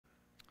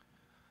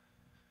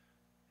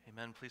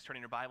Amen. Please turn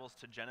in your Bibles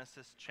to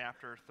Genesis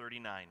chapter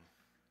 39.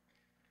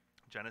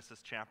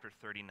 Genesis chapter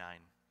 39.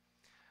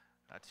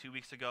 2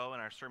 weeks ago in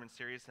our sermon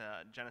series,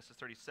 Genesis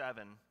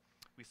 37,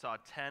 we saw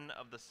 10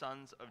 of the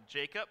sons of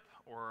Jacob,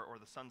 or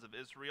the sons of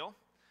Israel,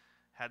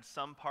 had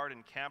some part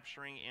in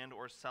capturing and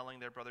or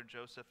selling their brother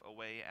Joseph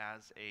away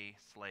as a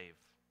slave.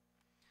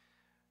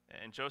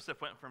 And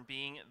Joseph went from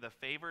being the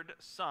favored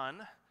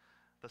son,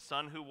 the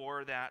son who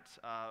wore that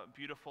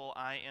beautiful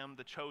 "I am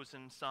the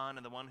chosen son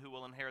and the one who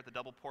will inherit the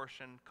double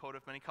portion coat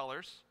of many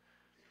colors."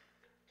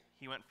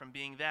 He went from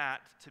being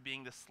that to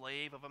being the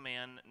slave of a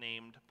man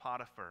named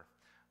Potiphar,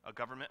 a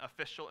government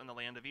official in the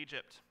land of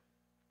Egypt.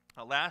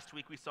 Last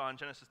week we saw in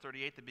Genesis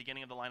 38 the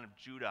beginning of the line of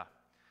Judah,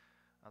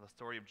 the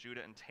story of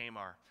Judah and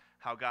Tamar,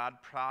 how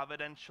God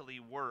providentially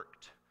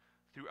worked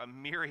through a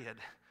myriad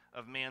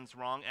of man's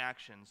wrong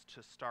actions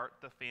to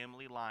start the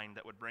family line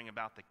that would bring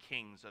about the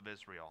kings of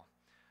Israel.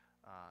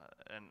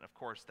 And of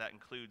course, that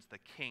includes the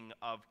King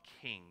of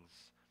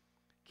Kings,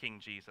 King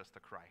Jesus the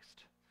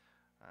Christ.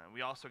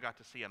 We also got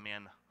to see a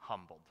man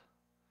humbled.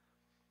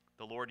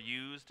 The Lord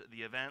used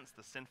the events,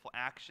 the sinful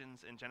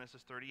actions in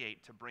Genesis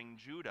 38 to bring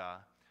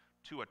Judah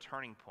to a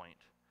turning point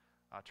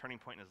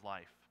in his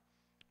life,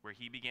 where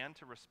he began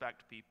to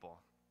respect people.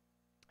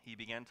 He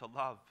began to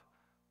love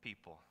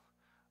people,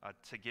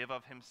 to give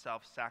of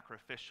himself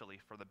sacrificially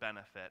for the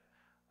benefit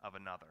of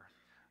another,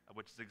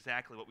 which is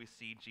exactly what we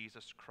see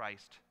Jesus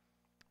Christ,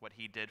 what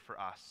he did for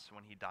us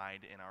when he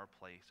died in our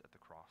place at the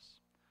cross.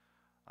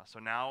 So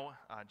now,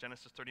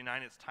 Genesis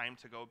 39, it's time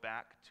to go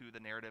back to the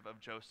narrative of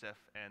Joseph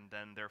and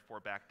then therefore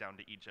back down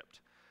to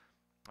Egypt.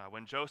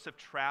 When Joseph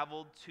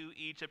traveled to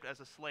Egypt as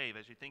a slave,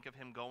 as you think of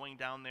him going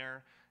down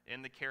there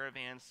in the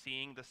caravan,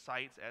 seeing the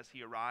sights as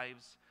he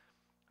arrives,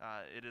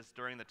 it is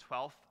during the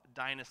 12th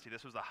dynasty.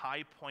 This was a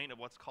high point of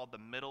what's called the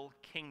Middle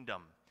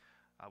Kingdom,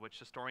 which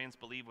historians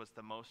believe was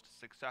the most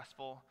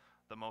successful,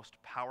 the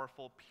most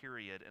powerful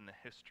period in the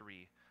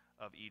history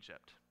of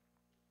Egypt.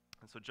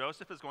 And so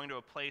Joseph is going to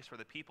a place where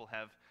the people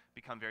have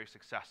become very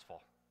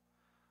successful.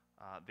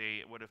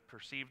 They would have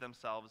perceived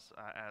themselves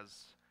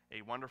as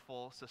a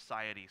wonderful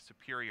society,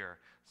 superior,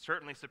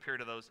 certainly superior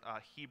to those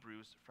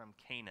Hebrews from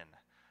Canaan.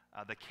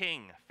 The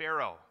king,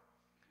 Pharaoh,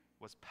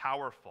 was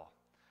powerful,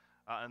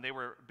 and they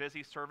were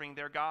busy serving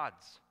their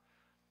gods.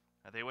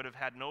 They would have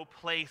had no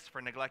place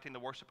for neglecting the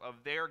worship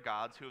of their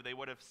gods, who they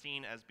would have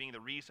seen as being the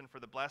reason for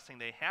the blessing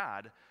they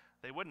had.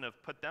 They wouldn't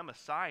have put them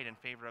aside in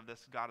favor of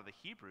this God of the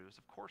Hebrews,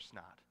 of course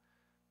not.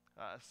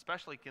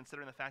 Especially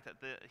considering the fact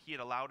that he had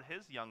allowed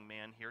his young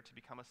man here to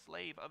become a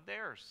slave of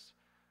theirs.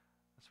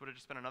 This would have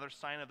just been another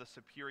sign of the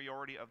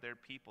superiority of their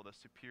people, the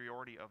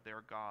superiority of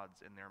their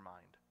gods in their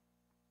mind.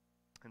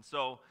 And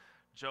so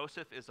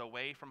Joseph is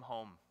away from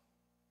home.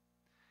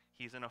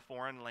 He's in a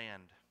foreign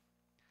land.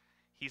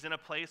 He's in a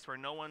place where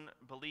no one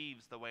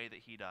believes the way that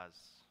he does.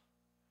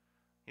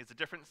 He has a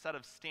different set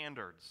of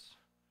standards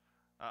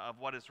of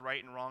what is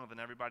right and wrong than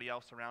everybody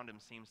else around him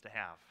seems to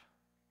have.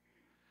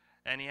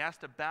 And he has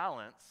to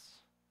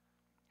balance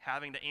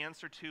having to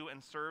answer to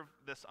and serve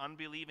this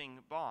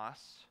unbelieving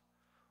boss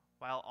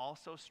while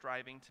also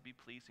striving to be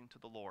pleasing to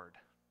the Lord.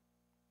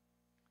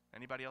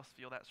 Anybody else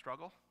feel that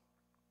struggle?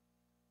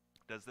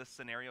 Does this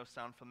scenario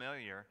sound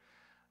familiar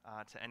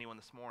to anyone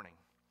this morning?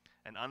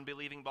 An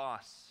unbelieving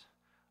boss,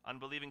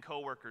 unbelieving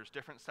coworkers,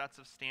 different sets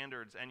of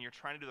standards, and you're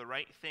trying to do the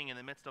right thing in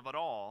the midst of it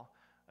all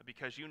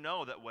because you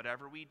know that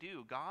whatever we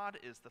do, God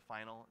is the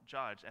final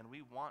judge, and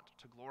we want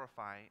to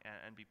glorify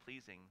and be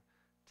pleasing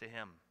to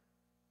him.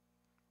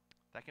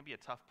 That can be a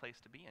tough place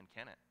to be in,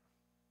 can it?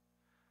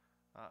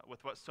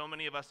 With what so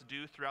many of us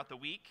do throughout the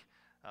week,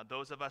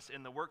 those of us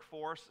in the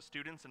workforce,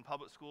 students in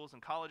public schools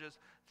and colleges,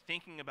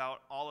 thinking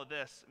about all of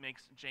this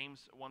makes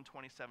James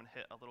 1:27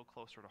 hit a little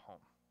closer to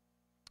home.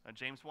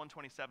 James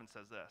 1:27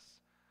 says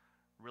this: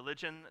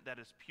 "Religion that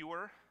is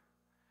pure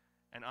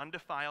and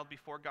undefiled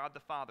before God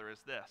the Father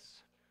is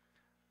this: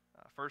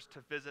 first,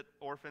 to visit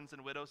orphans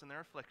and widows in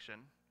their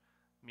affliction,"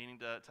 meaning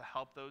to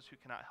help those who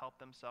cannot help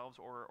themselves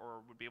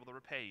or would be able to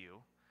repay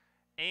you,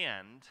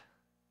 "and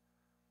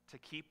to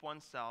keep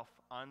oneself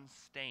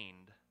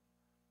unstained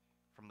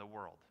from the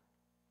world."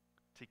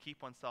 To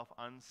keep oneself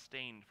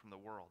unstained from the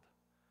world.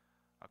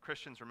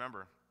 Christians,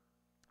 remember,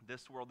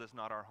 this world is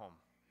not our home.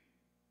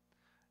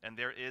 And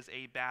there is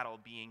a battle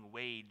being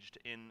waged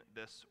in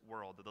this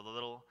world. The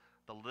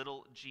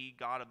little g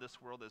God of this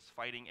world is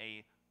fighting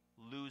a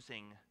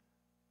losing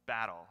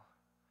battle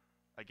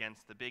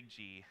against the big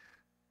G,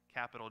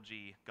 capital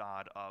G,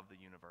 God of the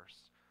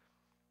universe.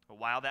 But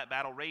while that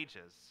battle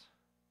rages,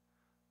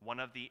 one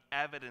of the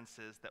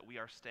evidences that we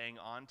are staying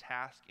on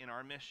task in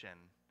our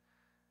mission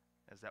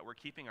is that we're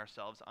keeping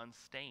ourselves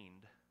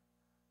unstained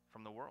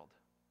from the world.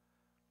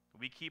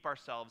 We keep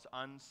ourselves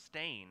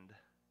unstained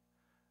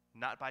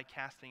not by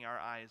casting our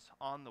eyes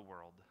on the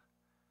world,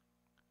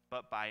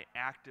 but by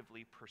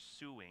actively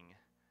pursuing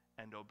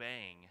and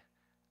obeying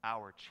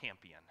our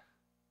champion,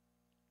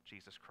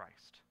 Jesus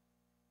Christ.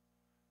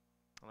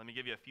 Let me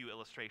give you a few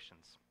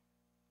illustrations.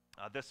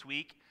 This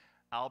week,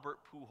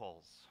 Albert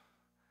Pujols,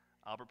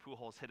 Albert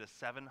Pujols hit his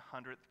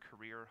 700th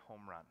career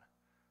home run.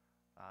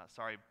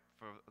 Sorry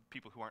for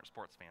people who aren't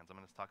sports fans. I'm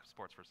going to talk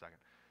sports for a second.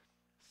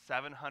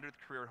 700th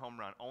career home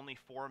run. Only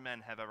 4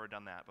 men have ever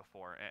done that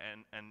before,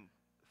 and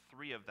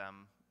 3 of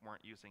them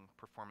weren't using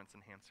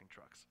performance-enhancing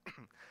drugs.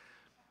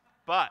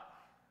 But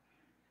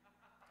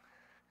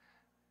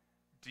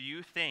do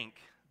you think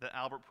that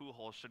Albert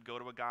Pujols should go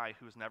to a guy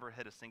who's never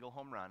hit a single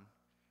home run,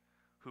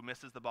 who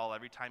misses the ball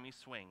every time he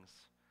swings,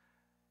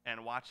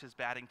 and watch his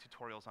batting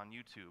tutorials on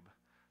YouTube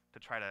to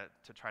try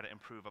to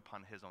improve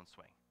upon his own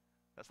swing?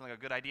 That sound like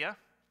a good idea?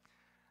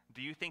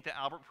 Do you think that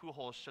Albert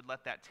Pujols should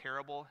let that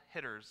terrible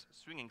hitter's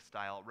swinging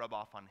style rub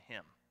off on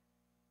him?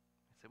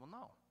 I say, well,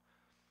 no.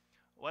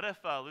 What if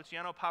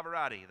Luciano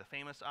Pavarotti, the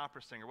famous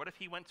opera singer, what if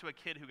he went to a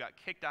kid who got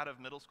kicked out of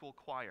middle school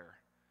choir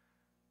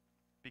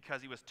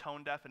because he was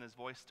tone deaf and his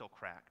voice still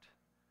cracked?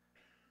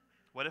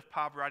 What if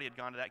Pavarotti had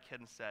gone to that kid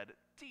and said,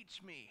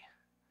 teach me?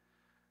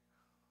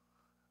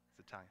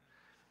 It's Italian.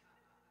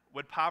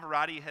 Would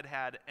Pavarotti had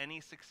had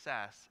any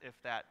success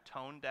if that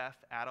tone deaf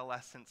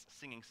adolescent's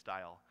singing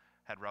style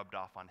had rubbed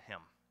off on him?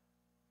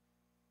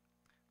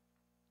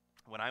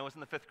 When I was in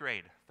the 5th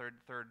grade,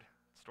 third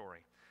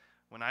story.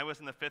 When I was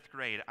in the 5th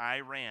grade,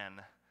 I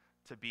ran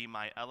to be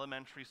my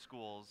elementary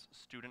school's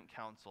student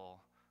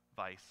council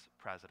vice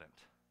president.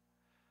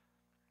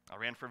 I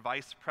ran for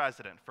vice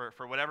president.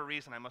 For whatever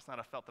reason, I must not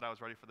have felt that I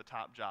was ready for the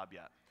top job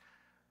yet.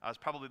 I was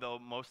probably, though,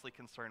 mostly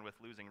concerned with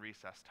losing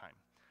recess time.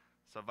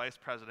 So vice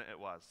president it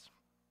was.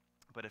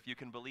 But if you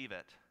can believe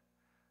it,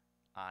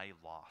 I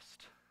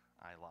lost.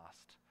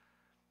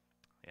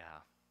 Yeah.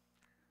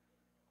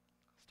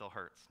 Still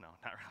hurts. No,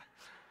 not really.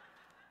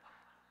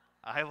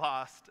 I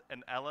lost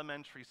an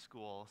elementary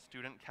school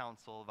student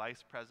council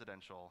vice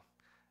presidential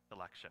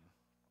election.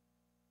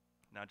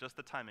 Now, just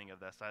the timing of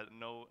this,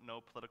 no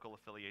political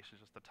affiliation,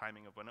 just the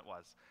timing of when it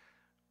was.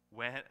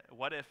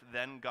 What if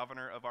then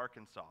governor of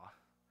Arkansas,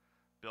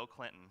 Bill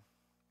Clinton,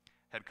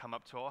 had come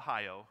up to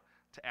Ohio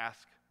to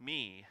ask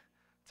me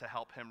to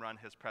help him run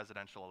his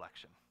presidential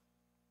election?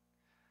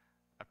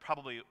 I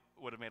probably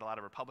would have made a lot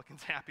of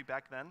Republicans happy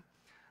back then.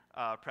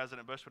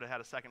 President Bush would have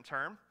had a second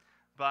term,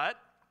 but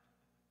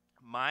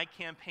my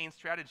campaign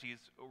strategies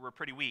were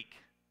pretty weak.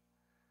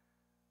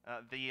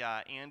 The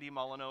Andy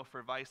Molyneux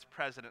for vice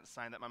president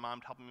sign that my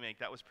mom helped me make,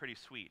 that was pretty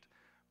sweet,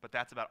 but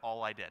that's about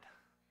all I did.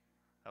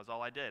 That was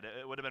all I did.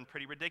 It would have been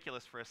pretty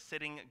ridiculous for a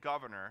sitting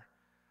governor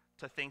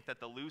to think that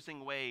the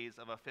losing ways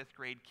of a 5th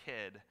grade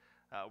kid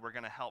were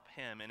going to help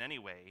him in any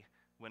way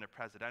win a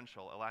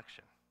presidential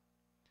election.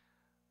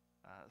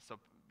 So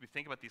we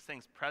think about these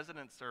things.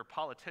 Presidents or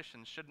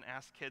politicians shouldn't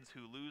ask kids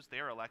who lose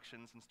their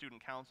elections in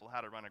student council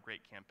how to run a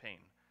great campaign.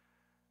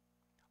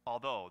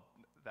 Although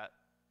that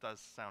does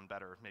sound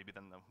better maybe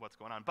than what's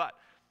going on. But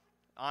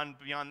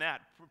beyond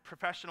that,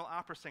 professional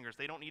opera singers,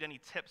 they don't need any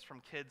tips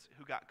from kids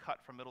who got cut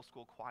from middle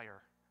school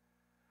choir.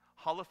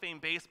 Hall of Fame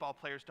baseball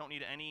players don't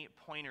need any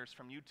pointers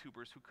from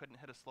YouTubers who couldn't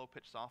hit a slow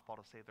pitch softball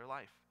to save their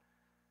life.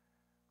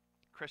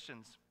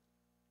 Christians,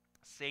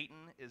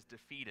 Satan is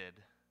defeated,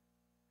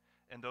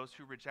 and those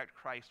who reject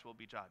Christ will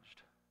be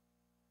judged.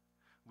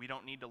 We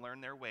don't need to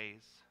learn their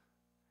ways,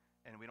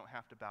 and we don't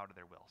have to bow to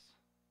their wills.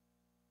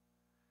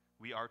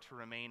 We are to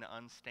remain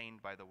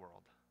unstained by the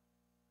world.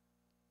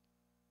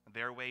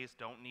 Their ways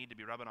don't need to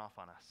be rubbing off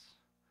on us.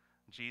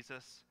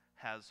 Jesus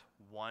has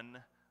won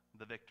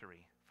the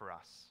victory for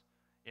us.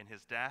 In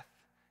his death,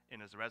 in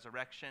his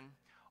resurrection,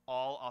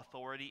 all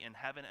authority in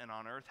heaven and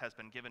on earth has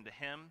been given to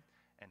him,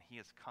 and he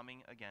is coming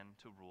again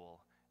to rule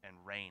and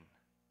reign.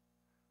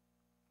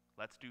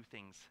 Let's do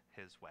things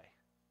his way.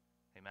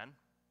 Amen?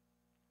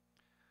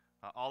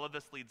 All of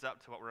this leads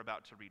up to what we're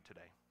about to read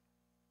today.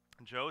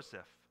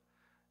 Joseph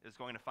is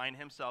going to find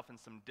himself in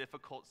some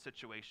difficult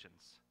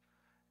situations,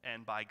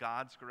 and by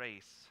God's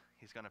grace,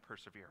 he's going to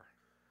persevere.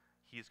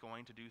 He's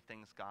going to do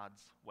things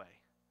God's way.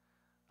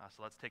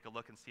 So let's take a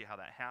look and see how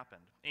that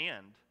happened.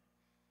 And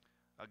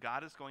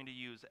God is going to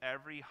use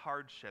every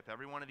hardship,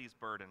 every one of these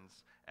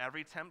burdens,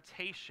 every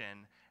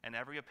temptation, and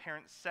every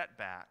apparent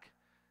setback.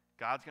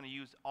 God's going to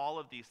use all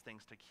of these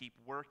things to keep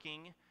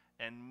working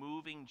and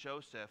moving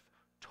Joseph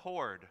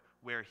toward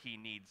where he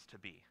needs to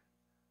be.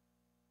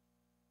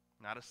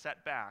 Not a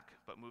setback,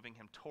 but moving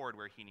him toward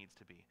where he needs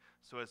to be.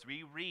 So as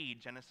we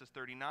read Genesis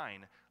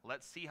 39,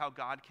 let's see how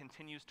God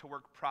continues to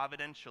work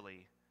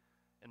providentially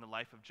in the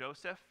life of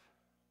Joseph,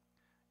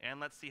 and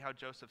let's see how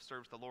Joseph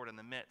serves the Lord in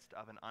the midst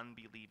of an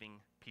unbelieving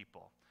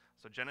people.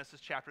 So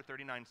Genesis chapter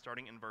 39,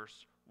 starting in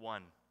verse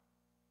 1.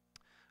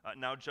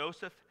 Now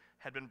Joseph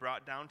had been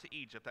brought down to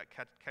Egypt. That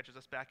catches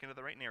us back into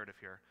the right narrative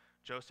here.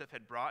 Joseph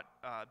had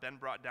been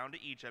brought down to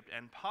Egypt,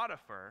 and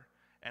Potiphar,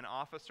 an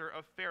officer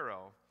of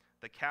Pharaoh,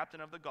 the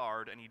captain of the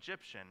guard, an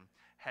Egyptian,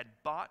 had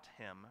bought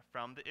him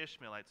from the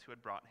Ishmaelites who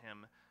had brought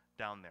him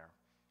down there.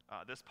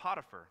 This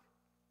Potiphar,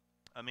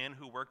 a man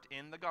who worked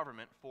in the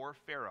government for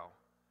Pharaoh,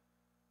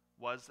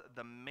 was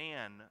the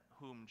man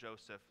whom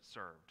Joseph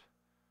served.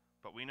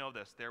 But we know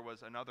this, there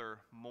was another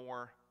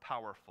more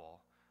powerful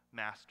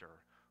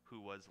master who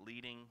was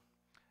leading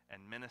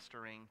and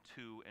ministering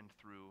to and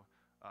through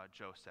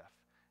Joseph.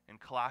 In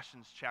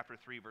Colossians chapter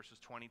 3, verses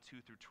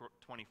 22 through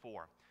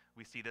 24,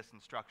 we see this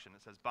instruction.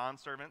 It says,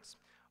 "Bondservants,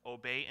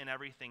 obey in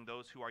everything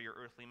those who are your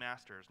earthly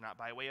masters, not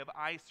by way of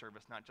eye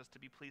service, not just to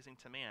be pleasing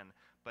to man,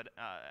 but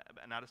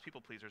not as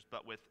people pleasers,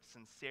 but with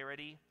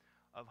sincerity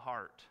of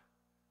heart,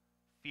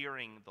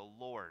 fearing the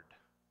Lord,"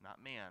 not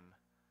man,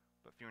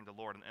 but fearing the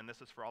Lord. And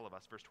this is for all of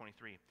us. Verse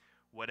 23,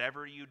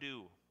 "Whatever you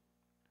do,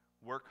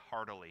 work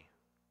heartily,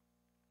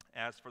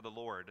 as for the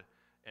Lord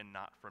and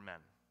not for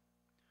men,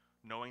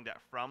 knowing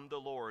that from the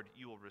Lord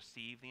you will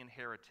receive the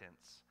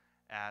inheritance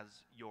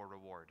as your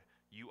reward."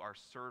 You are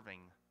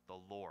serving the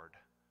Lord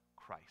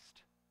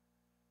Christ.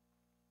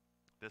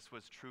 This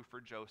was true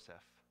for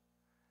Joseph,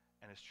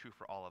 and it's true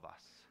for all of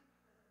us,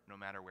 no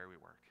matter where we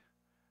work.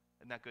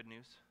 Isn't that good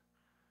news?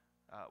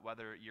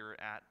 Whether you're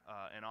at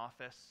an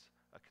office,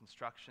 a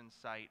construction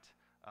site,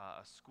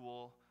 a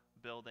school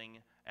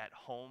building, at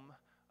home,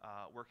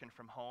 working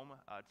from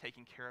home,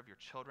 taking care of your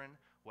children,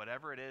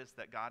 whatever it is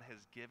that God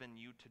has given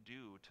you to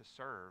do, to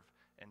serve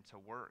and to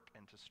work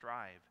and to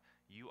strive,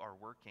 you are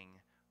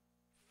working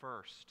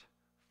first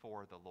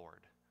for the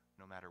Lord,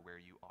 no matter where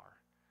you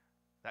are.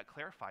 That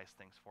clarifies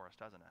things for us,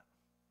 doesn't it?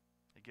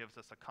 It gives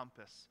us a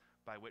compass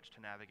by which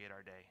to navigate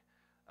our day.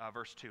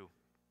 Verse 2,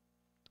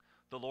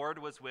 "The Lord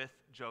was with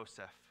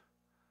Joseph."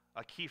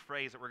 A key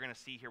phrase that we're going to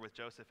see here with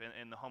Joseph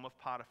in the home of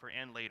Potiphar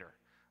and later.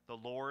 The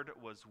Lord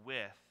was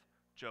with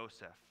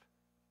Joseph,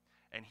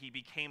 and he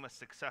became a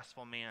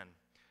successful man.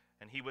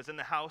 And he was in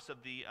the house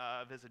of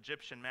his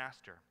Egyptian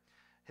master.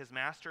 His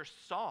master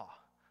saw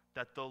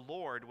that the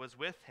Lord was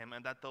with him,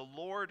 and that the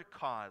Lord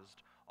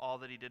caused all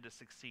that he did to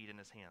succeed in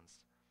his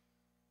hands.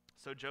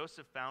 So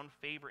Joseph found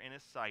favor in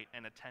his sight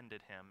and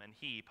attended him. And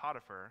he,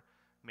 Potiphar,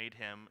 made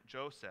him,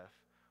 Joseph,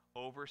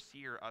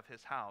 overseer of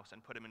his house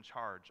and put him in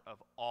charge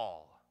of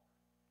all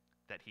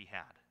that he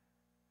had.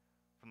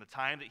 From the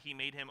time that he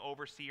made him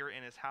overseer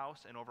in his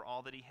house and over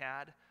all that he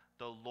had,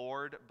 the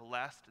Lord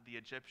blessed the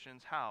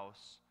Egyptian's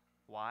house.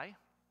 Why?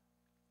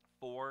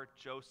 For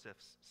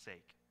Joseph's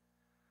sake.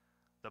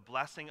 The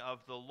blessing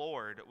of the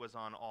Lord was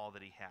on all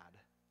that he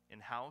had,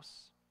 in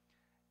house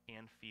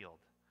and field.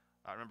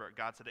 Remember,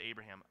 God said to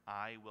Abraham,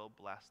 "I will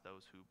bless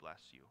those who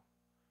bless you."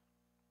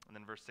 And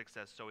then verse 6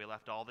 says, "So he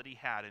left all that he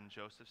had in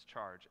Joseph's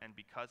charge, and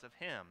because of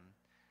him,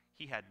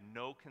 he had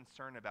no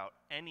concern about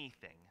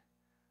anything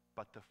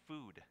but the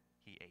food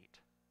he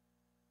ate."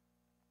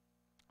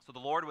 So the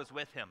Lord was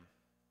with him.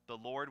 The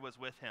Lord was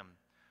with him.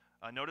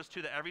 Notice,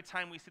 too, that every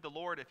time we see the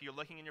Lord, if you're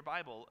looking in your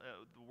Bible,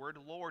 the word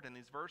Lord in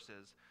these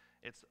verses,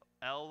 it's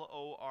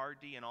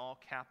L-O-R-D in all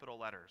capital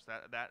letters.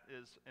 That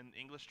is, in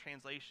English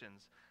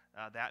translations,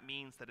 that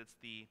means that it's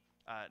the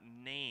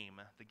name,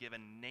 the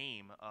given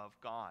name of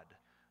God,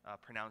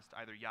 pronounced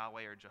either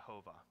Yahweh or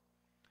Jehovah.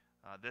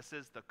 This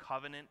is the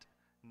covenant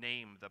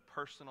name, the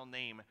personal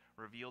name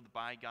revealed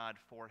by God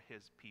for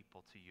his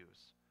people to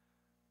use.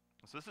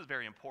 So this is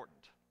very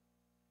important.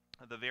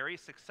 The very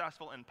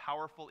successful and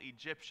powerful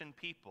Egyptian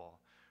people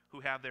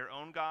who have their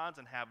own gods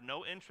and have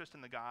no interest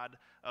in the God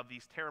of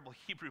these terrible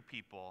Hebrew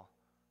people,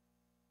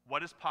 what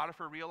does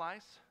Potiphar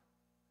realize?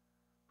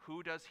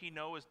 Who does he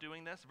know is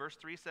doing this? Verse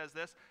 3 says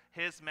this,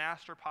 "His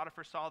master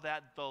Potiphar saw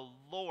that the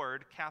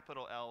Lord,"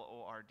 capital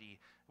L-O-R-D,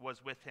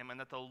 "was with him, and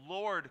that the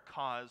Lord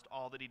caused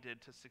all that he did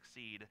to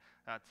succeed,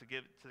 to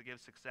give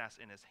success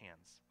in his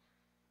hands."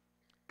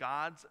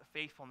 God's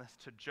faithfulness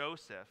to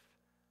Joseph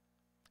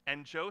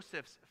and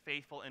Joseph's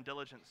faithful and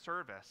diligent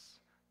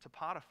service to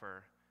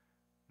Potiphar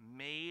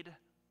made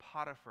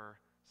Potiphar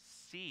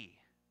see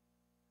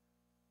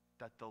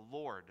that the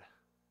Lord,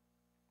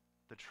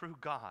 the true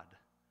God,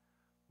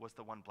 was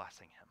the one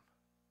blessing him.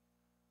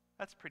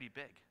 That's pretty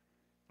big.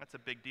 That's a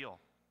big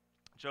deal.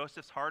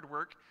 Joseph's hard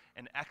work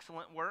and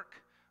excellent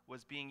work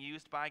was being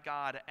used by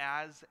God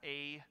as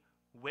a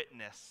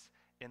witness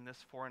in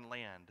this foreign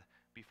land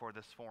before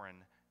this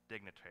foreign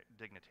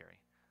dignitary.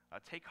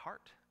 Take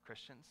heart,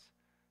 Christians,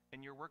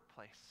 in your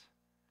workplace.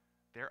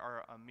 There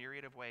are a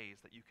myriad of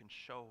ways that you can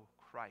show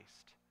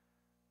Christ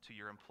to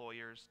your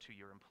employers, to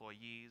your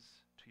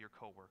employees, to your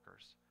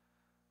coworkers.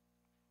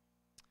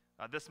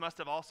 This must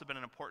have also been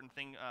an important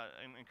thing,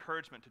 an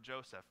encouragement to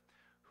Joseph,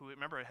 who,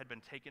 remember, had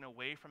been taken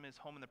away from his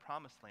home in the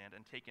Promised Land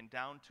and taken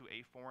down to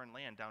a foreign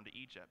land, down to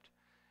Egypt.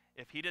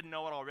 If he didn't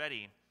know it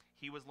already,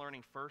 he was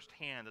learning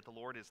firsthand that the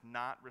Lord is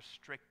not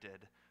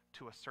restricted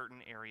to a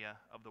certain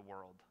area of the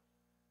world.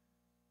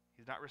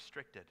 He's not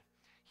restricted.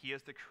 He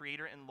is the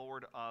creator and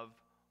Lord of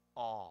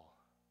all.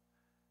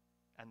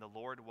 And the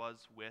Lord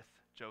was with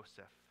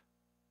Joseph,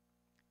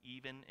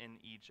 even in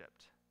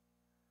Egypt.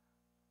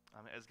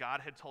 As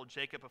God had told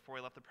Jacob before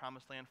he left the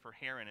Promised Land for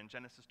Haran in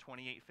Genesis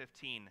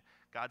 28:15,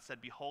 God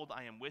said, "Behold,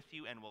 I am with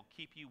you and will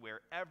keep you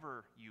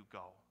wherever you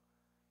go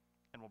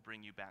and will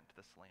bring you back to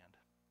this land."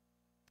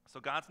 So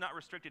God's not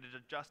restricted to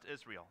just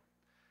Israel.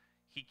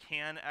 He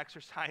can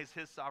exercise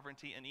his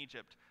sovereignty in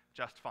Egypt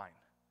just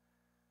fine.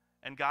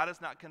 And God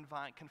is not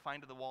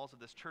confined to the walls of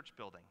this church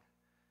building.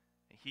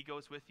 He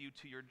goes with you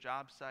to your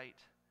job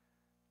site,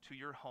 to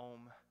your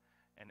home,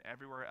 and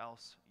everywhere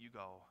else you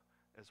go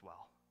as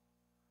well.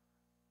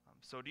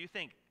 So do you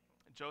think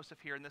Joseph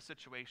here in this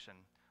situation,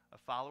 a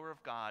follower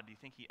of God, do you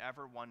think he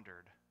ever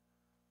wondered,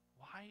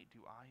 why do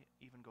I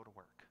even go to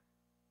work?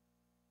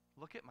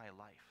 Look at my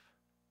life.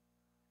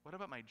 What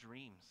about my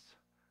dreams,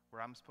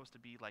 where I'm supposed to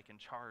be like in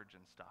charge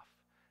and stuff?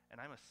 And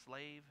I'm a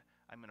slave,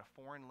 I'm in a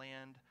foreign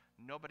land,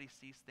 nobody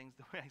sees things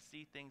the way I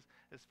see things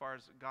as far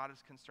as God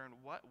is concerned.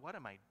 What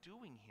am I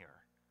doing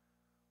here?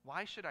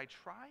 Why should I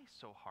try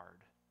so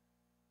hard?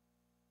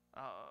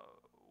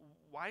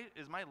 Why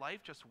is my life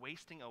just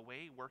wasting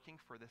away working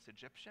for this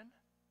Egyptian?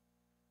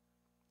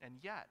 And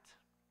yet,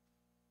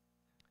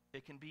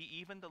 it can be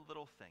even the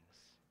little things,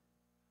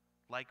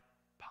 like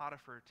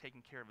Potiphar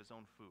taking care of his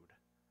own food.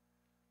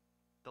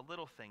 The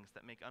little things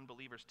that make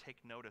unbelievers take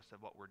notice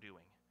of what we're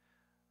doing,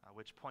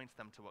 which points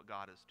them to what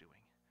God is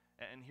doing.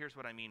 And here's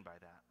what I mean by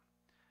that.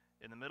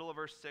 In the middle of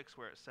verse 6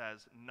 where it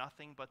says,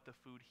 nothing but the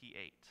food he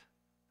ate.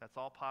 That's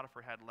all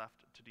Potiphar had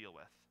left to deal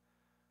with.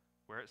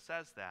 Where it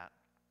says that,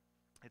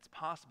 it's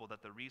possible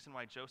that the reason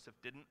why Joseph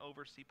didn't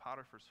oversee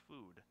Potiphar's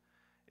food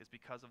is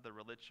because of the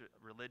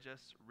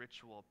religious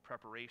ritual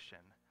preparation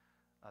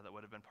that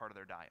would have been part of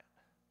their diet.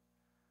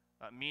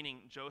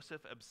 Meaning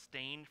Joseph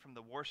abstained from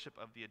the worship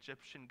of the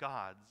Egyptian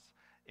gods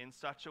in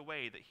such a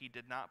way that he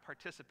did not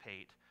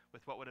participate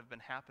with what would have been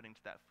happening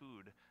to that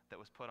food that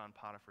was put on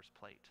Potiphar's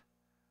plate.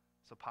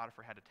 So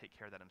Potiphar had to take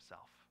care of that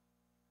himself.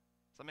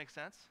 Does that make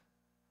sense?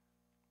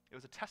 It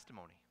was a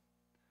testimony.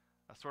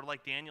 Sort of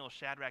like Daniel,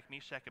 Shadrach,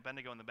 Meshach,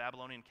 Abednego in the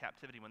Babylonian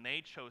captivity when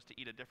they chose to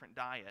eat a different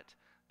diet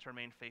to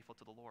remain faithful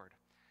to the Lord.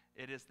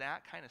 It is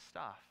that kind of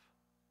stuff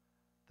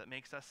that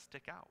makes us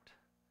stick out,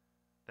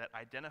 that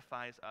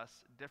identifies us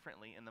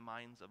differently in the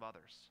minds of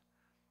others.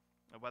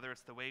 Whether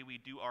it's the way we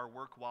do our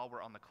work while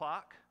we're on the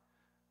clock,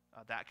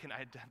 that can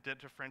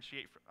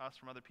differentiate us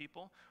from other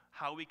people,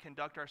 how we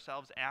conduct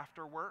ourselves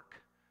after work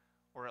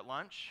or at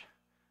lunch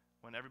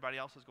when everybody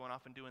else is going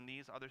off and doing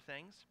these other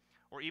things,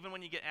 or even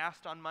when you get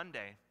asked on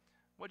Monday,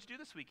 what'd you do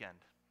this weekend?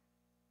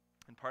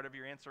 And part of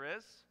your answer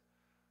is,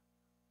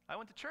 I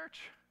went to church.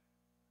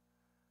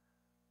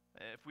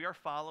 If we are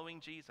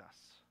following Jesus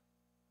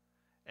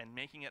and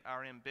making it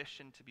our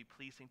ambition to be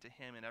pleasing to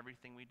him in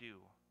everything we do,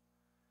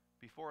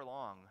 before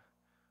long,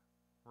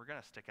 we're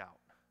going to stick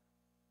out.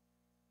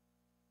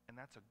 And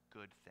that's a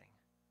good thing.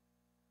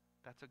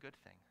 That's a good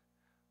thing.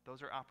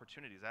 Those are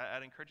opportunities.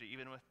 I'd encourage you,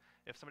 even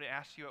if somebody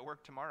asks you at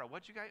work tomorrow,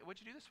 what'd you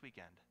do this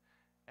weekend?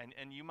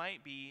 And you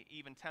might be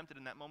even tempted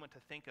in that moment to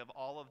think of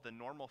all of the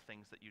normal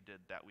things that you did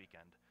that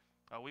weekend.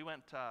 We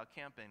went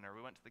camping, or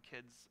we went to the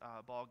kids'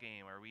 ball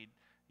game, or we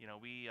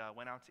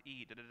went out to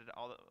eat,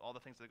 all the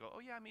things that go, oh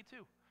yeah, me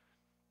too.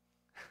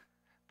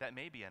 That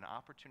may be an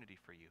opportunity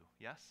for you,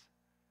 yes?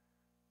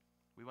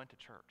 We went to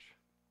church.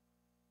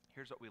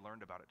 Here's what we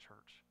learned about at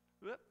church.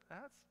 Whoop,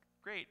 that's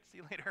great, see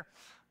you later,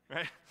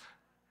 right?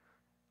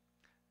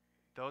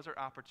 Those are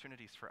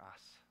opportunities for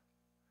us,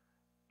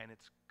 and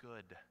it's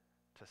good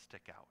to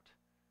stick out.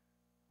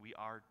 We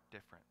are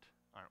different,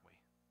 aren't we?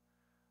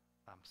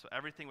 So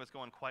everything was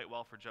going quite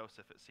well for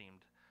Joseph, it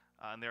seemed,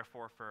 and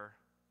therefore for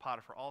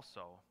Potiphar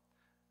also,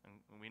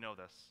 and we know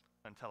this,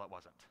 until it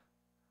wasn't.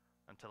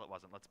 Until it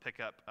wasn't. Let's pick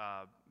up,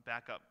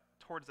 back up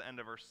towards the end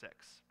of verse 6.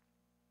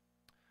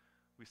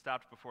 We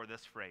stopped before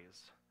this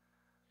phrase.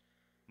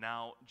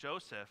 Now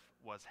Joseph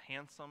was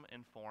handsome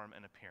in form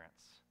and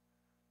appearance.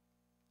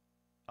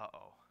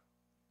 Uh-oh,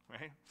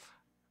 right?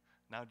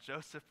 Now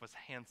Joseph was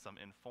handsome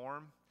in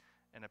form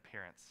and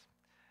appearance.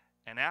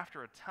 And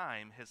after a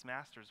time, his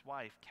master's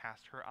wife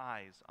cast her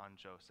eyes on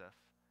Joseph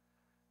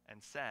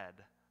and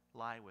said,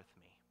 lie with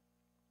me.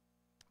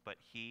 But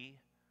he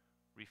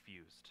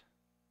refused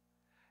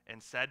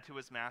and said to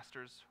his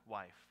master's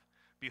wife,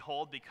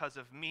 behold, because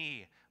of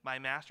me, my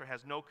master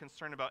has no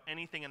concern about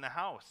anything in the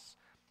house,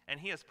 and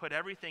he has put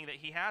everything that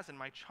he has in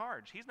my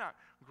charge. He's not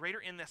greater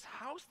in this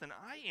house than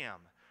I am,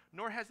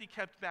 nor has he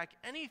kept back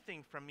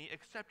anything from me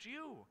except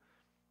you,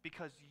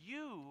 because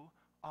you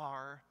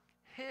are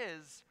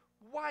his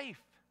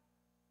wife.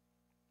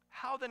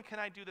 How then can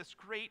I do this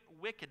great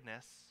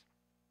wickedness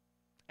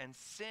and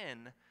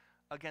sin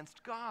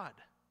against God?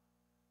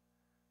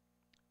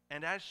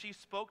 And as she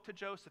spoke to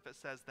Joseph, it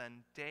says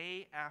then,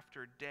 day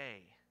after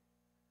day,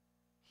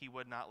 he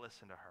would not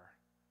listen to her,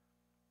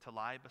 to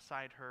lie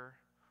beside her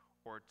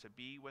or to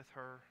be with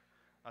her.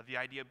 The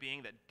idea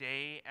being that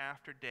day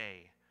after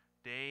day,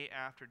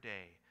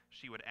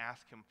 she would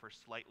ask him for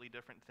slightly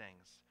different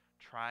things,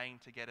 trying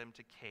to get him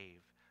to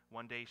cave.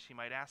 One day she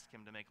might ask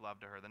him to make love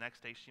to her. The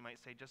next day she might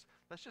say,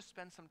 let's just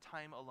spend some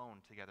time alone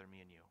together,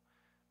 me and you.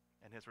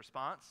 And his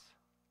response,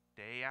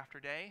 day after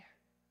day,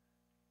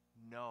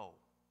 no.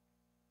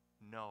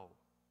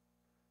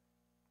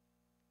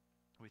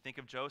 We think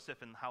of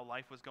Joseph and how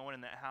life was going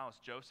in that house.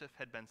 Joseph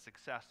had been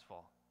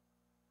successful.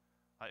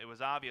 It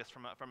was obvious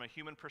from a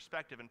human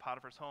perspective in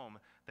Potiphar's home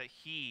that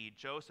he,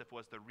 Joseph,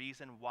 was the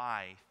reason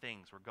why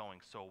things were going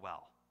so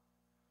well.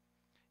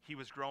 He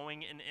was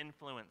growing in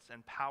influence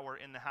and power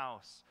in the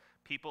house.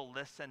 People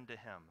listened to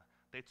him.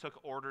 They took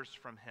orders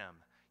from him.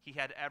 He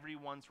had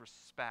everyone's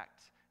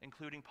respect,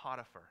 including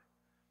Potiphar.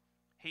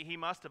 He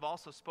must have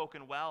also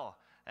spoken well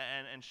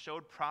and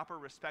showed proper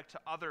respect to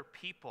other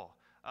people.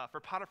 For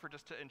Potiphar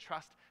just to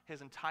entrust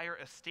his entire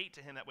estate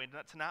to him that way,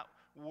 to not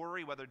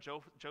worry whether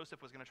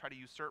Joseph was going to try to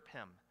usurp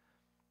him.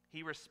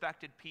 He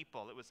respected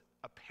people. It was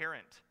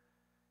apparent.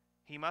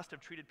 He must have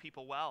treated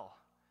people well,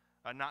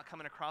 not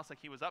coming across like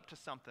he was up to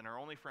something or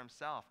only for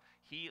himself.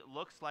 He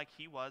looks like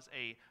he was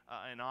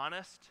an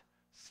honest,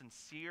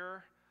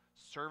 sincere,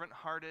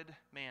 servant-hearted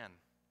man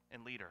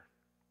and leader.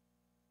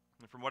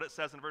 And from what it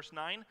says in verse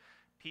 9,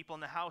 people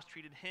in the house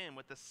treated him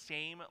with the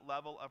same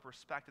level of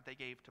respect that they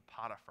gave to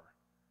Potiphar,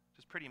 which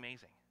is pretty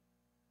amazing.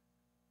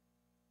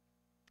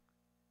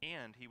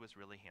 And he was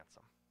really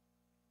handsome.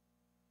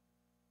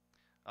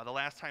 The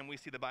last time we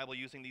see the Bible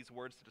using these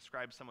words to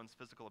describe someone's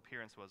physical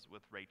appearance was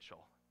with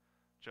Rachel,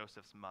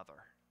 Joseph's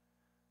mother,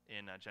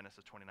 in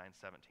Genesis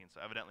 29:17.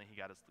 So evidently he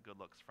got his good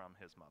looks from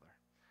his mother.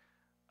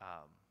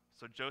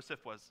 So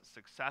Joseph was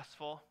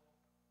successful.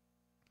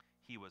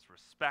 He was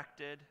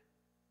respected.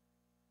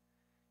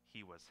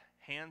 He was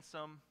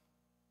handsome.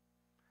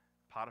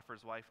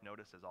 Potiphar's wife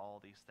notices all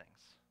these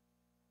things.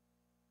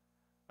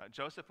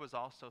 Joseph was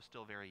also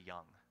still very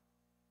young.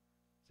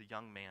 He's a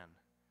young man.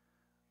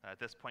 At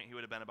this point, he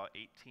would have been about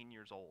 18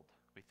 years old,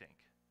 we think,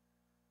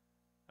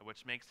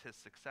 which makes his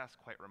success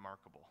quite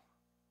remarkable.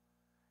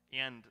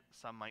 And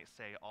some might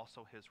say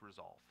also his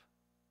resolve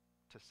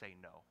to say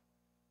no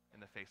in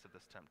the face of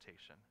this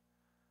temptation.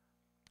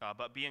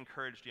 But be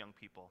encouraged, young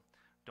people.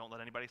 Don't let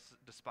anybody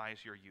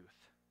despise your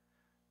youth.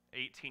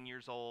 18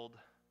 years old,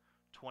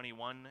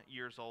 21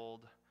 years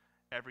old,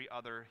 every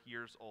other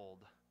years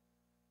old,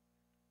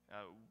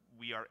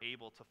 we are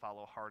able to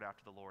follow hard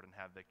after the Lord and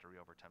have victory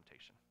over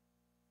temptation.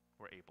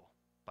 We're able,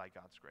 by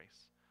God's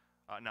grace.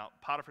 Now,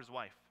 Potiphar's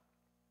wife.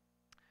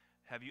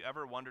 Have you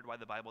ever wondered why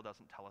the Bible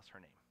doesn't tell us her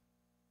name?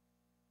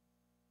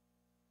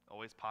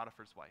 Always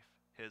Potiphar's wife,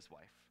 his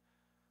wife,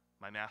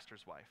 my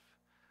master's wife.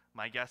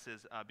 My guess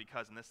is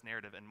because in this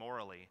narrative and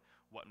morally,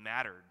 what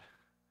mattered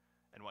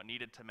and what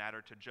needed to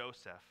matter to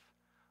Joseph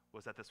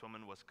was that this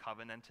woman was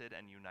covenanted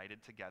and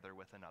united together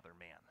with another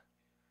man.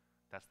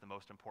 That's the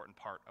most important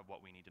part of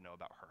what we need to know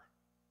about her.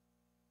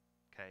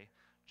 Okay?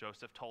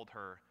 Joseph told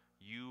her,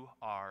 you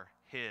are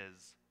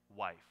his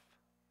wife.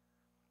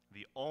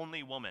 The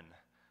only woman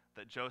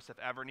that Joseph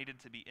ever needed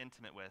to be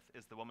intimate with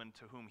is the woman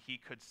to whom he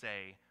could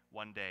say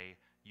one day,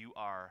 you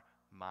are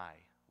my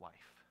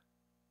wife.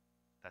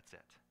 That's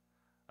it.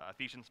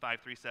 Ephesians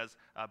 5:3 says,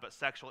 but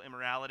sexual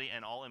immorality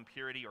and all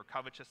impurity or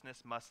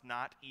covetousness must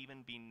not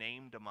even be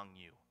named among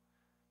you,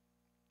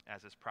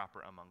 as is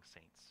proper among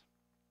saints.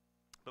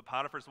 But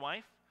Potiphar's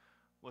wife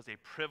was a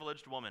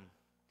privileged woman,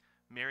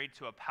 married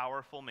to a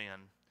powerful man,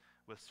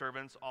 with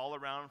servants all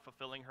around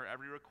fulfilling her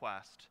every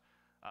request.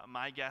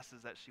 My guess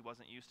is that she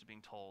wasn't used to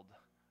being told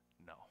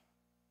no.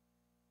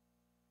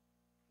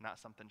 Not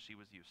something she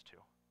was used to.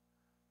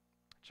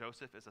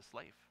 Joseph is a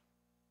slave.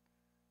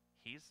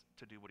 He's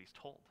to do what he's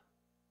told.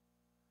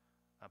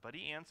 But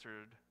he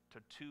answered to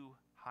two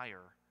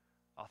higher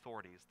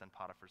authorities than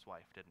Potiphar's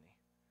wife, didn't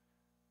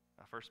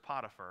he? First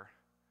Potiphar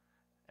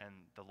and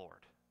the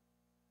Lord.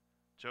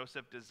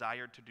 Joseph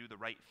desired to do the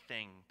right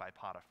thing by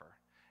Potiphar,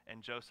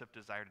 and Joseph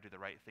desired to do the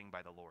right thing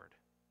by the Lord.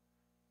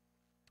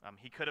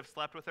 He could have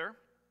slept with her,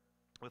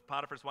 with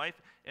Potiphar's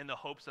wife, in the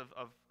hopes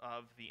of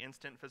the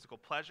instant physical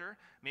pleasure.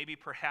 Maybe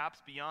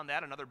perhaps beyond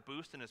that, another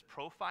boost in his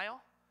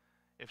profile,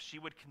 if she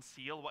would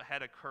conceal what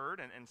had occurred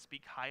and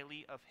speak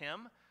highly of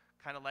him,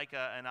 kind of like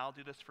an I'll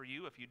do this for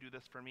you if you do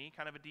this for me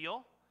kind of a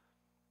deal.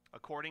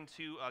 According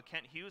to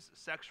Kent Hughes,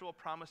 sexual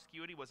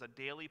promiscuity was a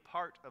daily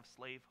part of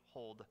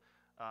slavehold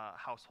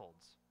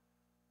households.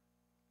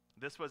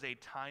 This was a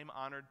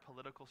time-honored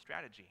political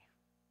strategy.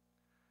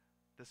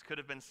 This could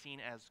have been seen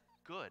as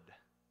good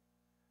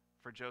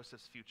for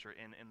Joseph's future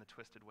in the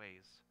twisted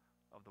ways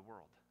of the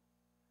world.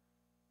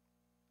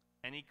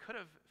 And he could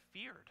have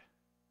feared.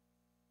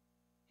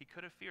 He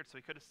could have feared. So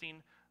he could have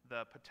seen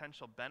the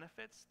potential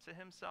benefits to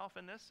himself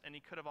in this, and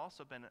he could have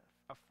also been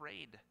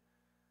afraid.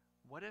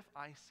 What if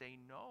I say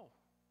no?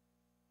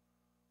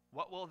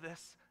 What will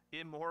this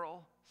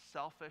immoral,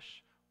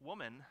 selfish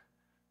woman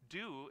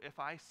do if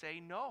I say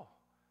no?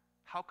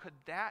 How could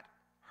that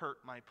hurt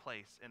my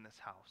place in this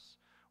house?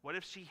 What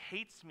if she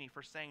hates me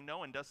for saying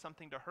no and does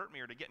something to hurt me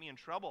or to get me in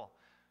trouble?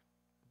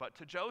 But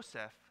to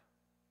Joseph,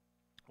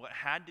 what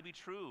had to be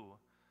true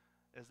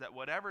is that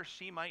whatever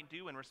she might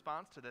do in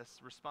response to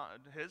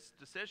his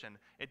decision,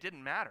 it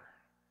didn't matter,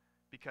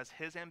 because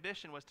his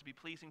ambition was to be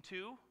pleasing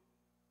to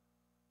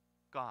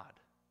God.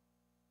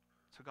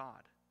 To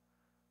God.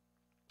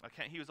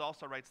 Okay, Hughes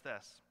also writes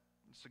this.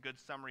 It's a good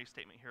summary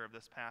statement here of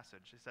this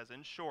passage. He says,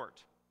 in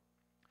short,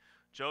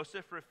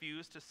 Joseph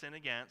refused to sin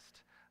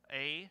against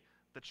A,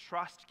 the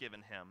trust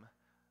given him,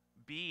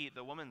 B,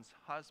 the woman's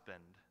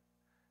husband,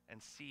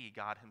 and C,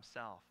 God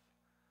himself.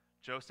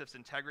 Joseph's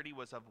integrity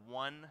was of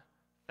one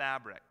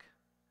fabric,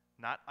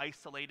 not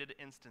isolated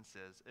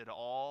instances. It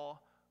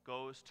all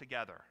goes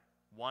together,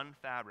 one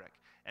fabric.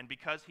 And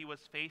because he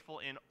was faithful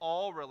in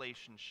all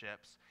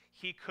relationships,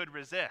 he could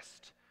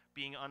resist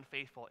being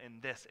unfaithful in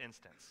this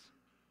instance.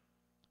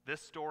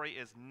 This story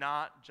is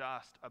not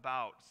just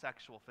about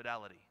sexual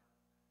fidelity.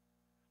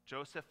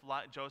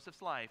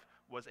 Joseph's life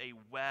was a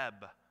web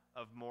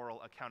of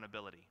moral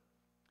accountability.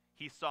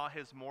 He saw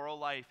his moral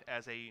life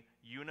as a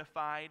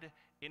unified,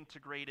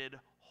 integrated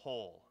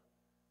whole.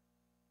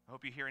 I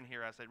hope you hear in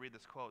here as I read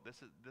this quote,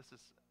 this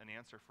is an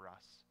answer for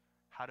us.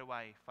 How do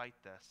I fight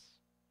this?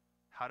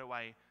 How do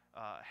I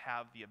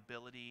have the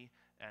ability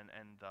and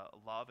the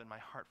love in my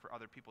heart for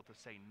other people to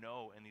say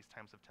no in these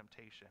times of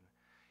temptation?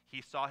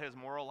 He saw his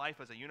moral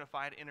life as a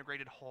unified,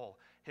 integrated whole.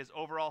 His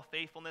overall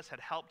faithfulness had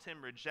helped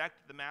him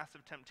reject the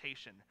massive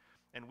temptation.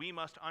 And we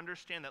must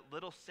understand that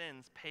little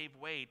sins pave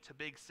way to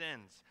big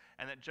sins,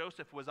 and that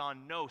Joseph was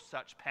on no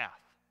such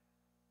path.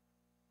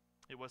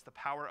 It was the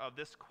power of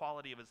this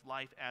quality of his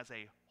life as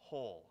a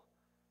whole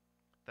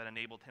that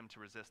enabled him to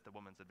resist the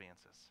woman's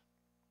advances.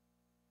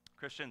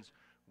 Christians,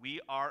 we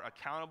are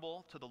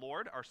accountable to the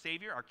Lord, our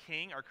Savior, our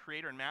King, our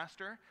Creator and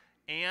Master,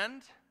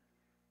 and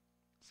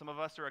some of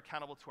us are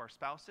accountable to our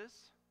spouses,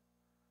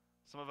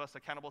 some of us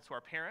accountable to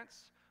our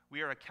parents,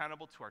 we are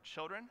accountable to our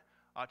children,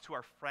 to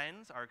our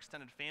friends, our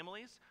extended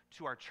families,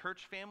 to our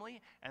church family,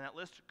 and that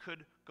list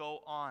could go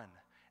on.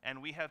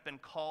 And we have been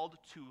called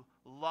to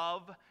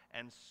love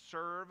and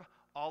serve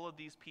all of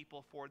these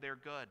people for their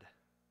good.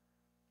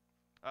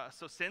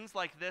 So sins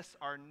like this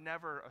are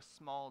never a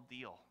small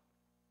deal,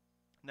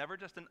 never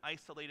just an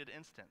isolated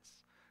instance,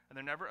 and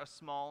they're never a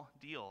small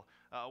deal.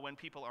 When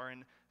people are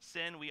in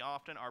sin, we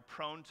often are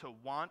prone to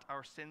want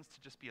our sins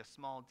to just be a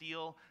small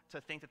deal, to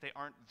think that they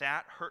aren't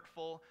that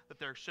hurtful, that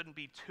there shouldn't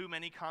be too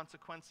many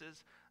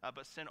consequences,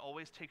 but sin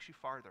always takes you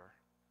farther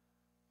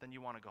than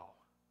you want to go.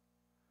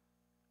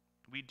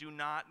 We do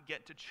not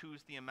get to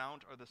choose the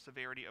amount or the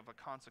severity of the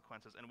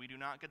consequences, and we do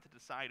not get to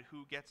decide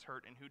who gets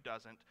hurt and who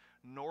doesn't,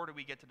 nor do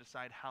we get to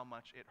decide how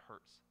much it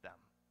hurts them.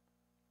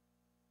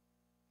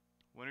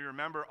 When we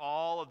remember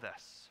all of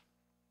this,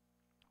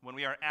 when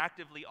we are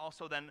actively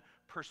also then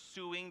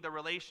pursuing the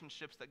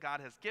relationships that God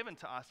has given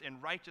to us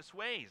in righteous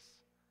ways,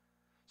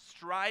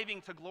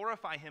 striving to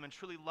glorify Him and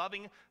truly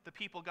loving the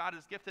people God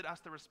has gifted us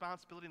the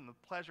responsibility and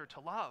the pleasure to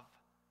love,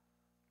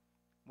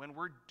 when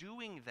we're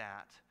doing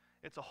that,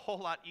 it's a whole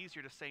lot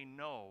easier to say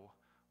no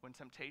when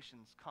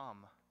temptations come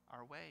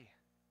our way.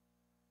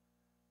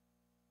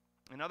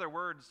 In other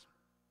words,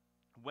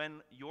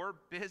 when you're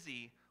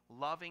busy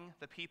loving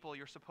the people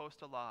you're supposed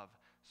to love,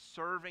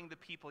 serving the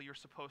people you're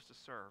supposed to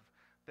serve,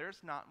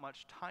 there's not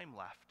much time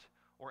left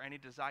or any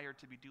desire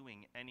to be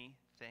doing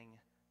anything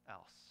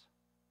else.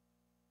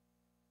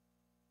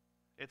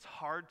 It's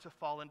hard to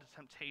fall into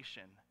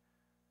temptation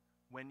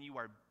when you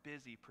are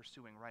busy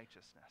pursuing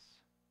righteousness.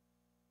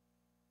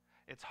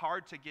 It's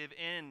hard to give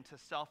in to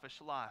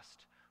selfish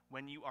lust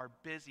when you are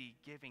busy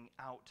giving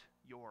out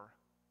your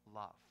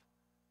love.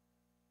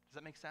 Does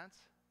that make sense?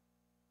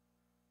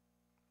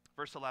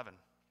 Verse 11.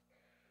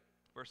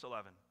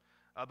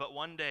 But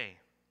one day,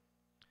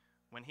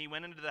 when he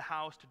went into the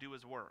house to do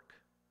his work,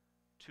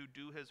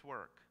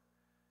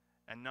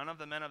 and none of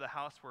the men of the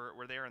house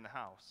were there in the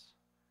house,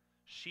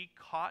 she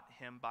caught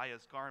him by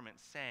his garment,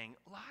 saying,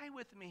 "Lie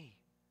with me."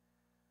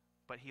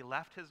 But he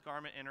left his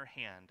garment in her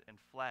hand and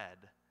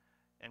fled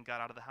and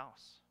got out of the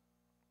house.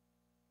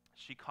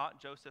 She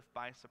caught Joseph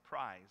by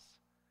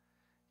surprise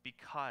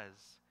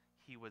because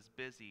he was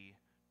busy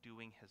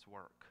doing his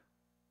work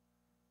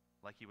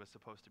like he was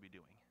supposed to be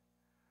doing.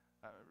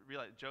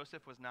 Realize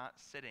Joseph was not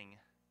sitting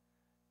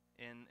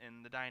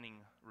in the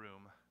dining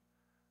room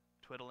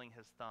twiddling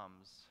his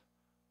thumbs,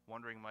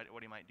 wondering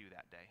what he might do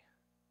that day.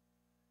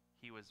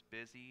 He was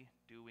busy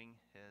doing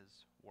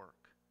his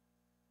work.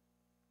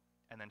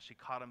 And then she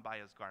caught him by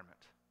his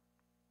garment.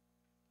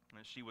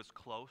 And she was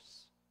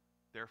close.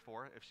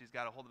 Therefore, if she's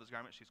got a hold of his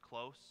garment, she's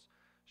close.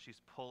 She's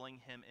pulling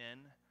him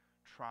in,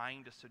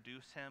 trying to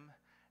seduce him,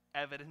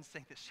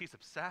 evidencing that she's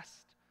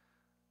obsessed.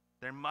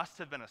 There must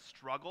have been a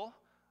struggle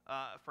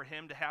for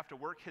him to have to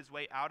work his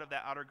way out of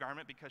that outer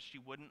garment because she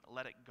wouldn't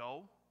let it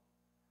go.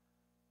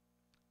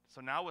 So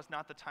now was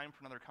not the time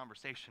for another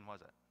conversation,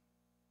 was it?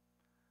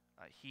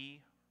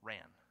 He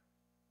ran.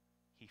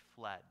 He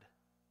fled.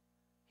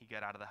 He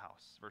got out of the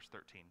house. Verse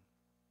 13.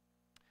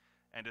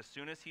 And as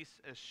soon as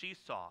she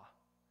saw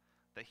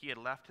that he had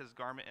left his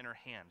garment in her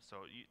hand,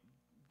 so you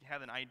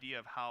have an idea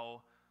of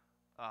how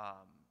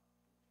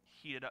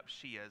heated up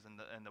she is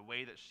and the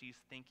way that she's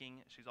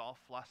thinking. She's all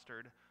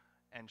flustered,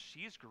 and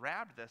she's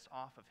grabbed this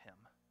off of him,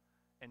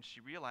 and she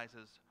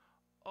realizes,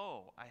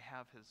 oh, I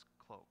have his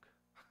cloak.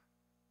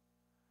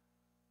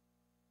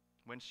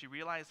 When she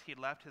realized he had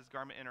left his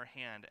garment in her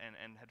hand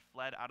and had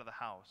fled out of the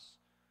house,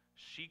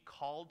 she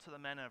called to the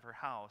men of her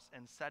house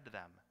and said to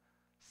them,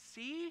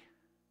 "See,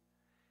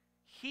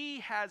 he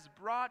has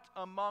brought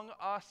among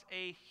us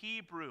a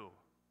Hebrew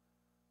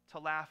to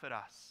laugh at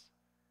us.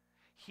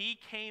 He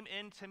came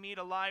in to me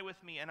to lie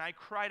with me, and I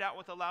cried out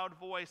with a loud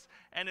voice.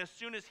 And as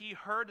soon as he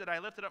heard that I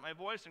lifted up my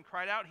voice and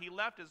cried out, he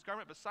left his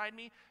garment beside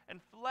me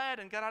and fled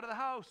and got out of the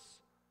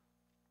house."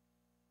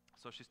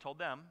 So she's told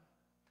them,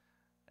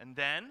 and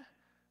then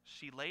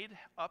she laid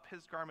up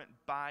his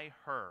garment by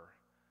her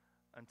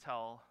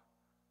until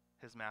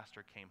his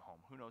master came home.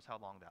 Who knows how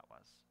long that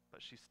was?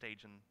 But she's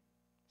setting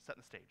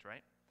the stage,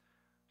 right?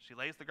 She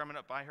lays the garment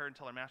up by her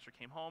until her master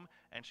came home,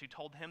 and she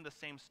told him the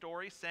same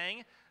story,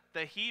 saying,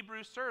 "The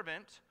Hebrew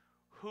servant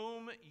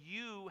whom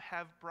you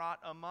have brought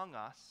among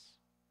us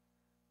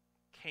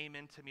came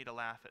in to me to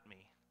laugh at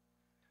me.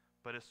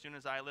 But as soon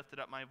as I lifted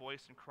up my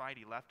voice and cried,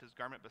 he left his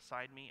garment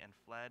beside me and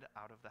fled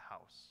out of the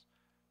house."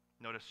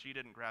 Notice she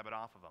didn't grab it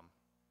off of him.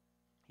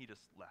 He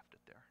just left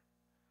it there.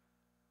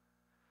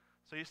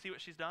 So you see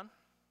what she's done?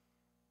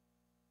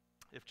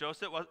 If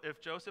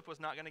Joseph was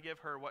not going to give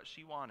her what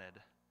she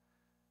wanted,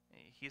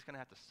 he's going to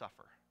have to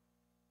suffer.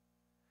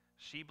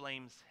 She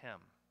blames him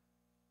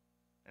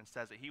and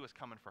says that he was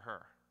coming for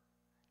her.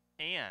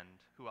 And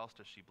who else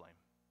does she blame?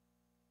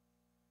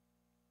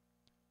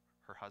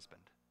 Her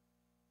husband.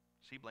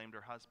 She blamed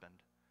her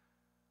husband.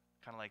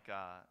 Kind of like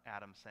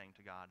Adam saying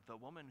to God, "The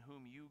woman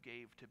whom you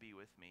gave to be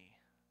with me,"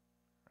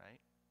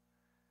 right?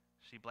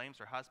 She blames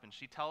her husband.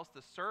 She tells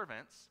the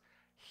servants,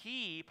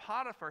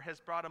 Potiphar,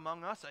 has brought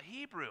among us a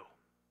Hebrew.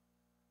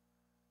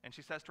 And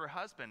she says to her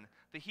husband,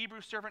 "The Hebrew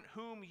servant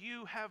whom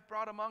you have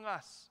brought among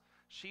us."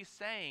 She's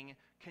saying,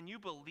 can you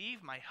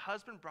believe my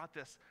husband brought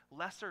this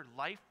lesser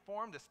life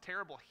form, this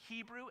terrible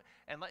Hebrew,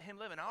 and let him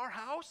live in our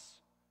house?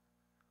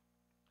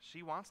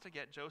 She wants to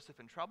get Joseph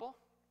in trouble.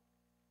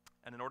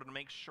 And in order to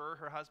make sure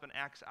her husband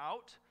acts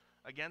out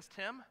against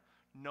him,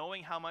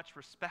 knowing how much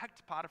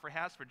respect Potiphar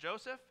has for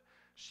Joseph,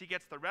 she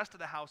gets the rest of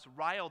the house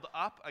riled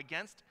up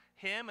against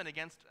him and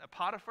against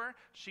Potiphar.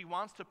 She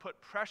wants to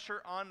put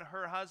pressure on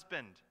her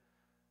husband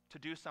to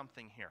do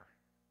something here.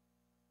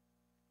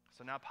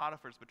 So now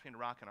Potiphar's between a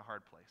rock and a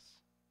hard place.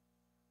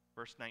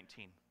 Verse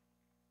 19.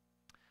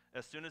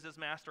 As soon as his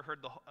master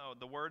heard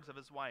the words of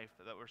his wife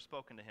that were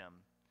spoken to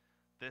him,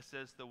 "This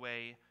is the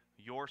way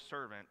your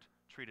servant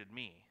treated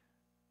me,"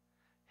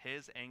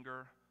 his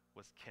anger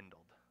was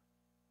kindled.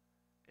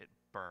 It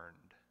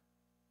burned.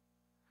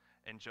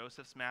 And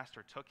Joseph's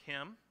master took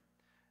him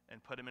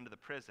and put him into the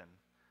prison,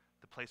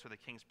 the place where the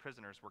king's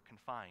prisoners were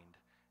confined,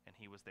 and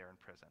he was there in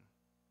prison.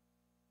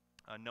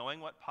 Knowing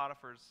what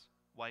Potiphar's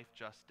wife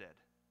just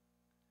did,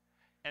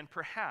 and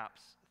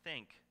perhaps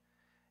think,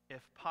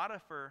 if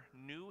Potiphar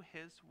knew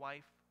his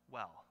wife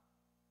well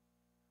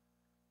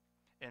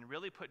and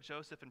really put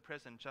Joseph in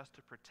prison just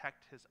to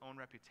protect his own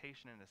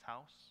reputation in his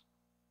house,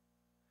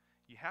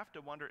 you have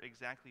to wonder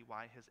exactly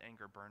why his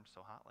anger burned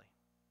so hotly,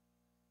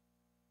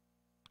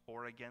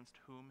 or against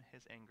whom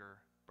his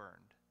anger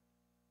burned.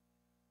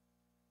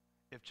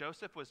 If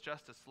Joseph was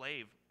just a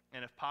slave,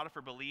 and if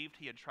Potiphar believed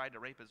he had tried to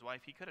rape his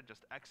wife, he could have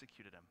just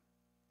executed him.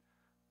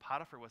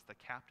 Potiphar was the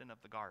captain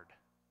of the guard.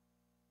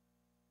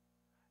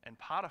 And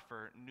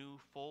Potiphar knew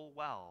full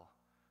well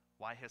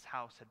why his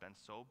house had been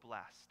so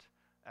blessed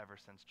ever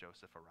since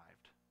Joseph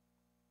arrived.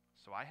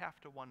 So I have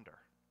to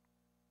wonder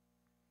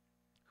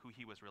who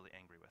he was really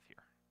angry with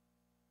here.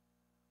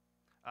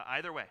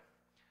 Either way,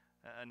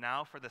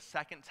 now for the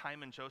second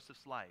time in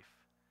Joseph's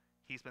life,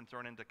 he's been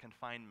thrown into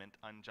confinement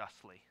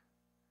unjustly.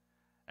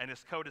 And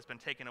his coat has been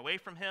taken away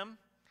from him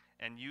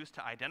and used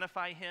to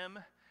identify him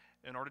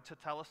in order to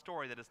tell a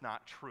story that is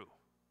not true.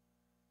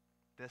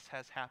 This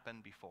has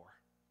happened before.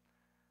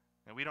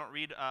 And we don't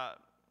read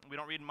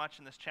much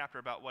in this chapter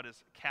about what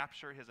his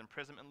capture, his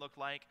imprisonment looked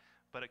like,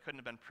 but it couldn't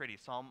have been pretty.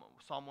 Psalm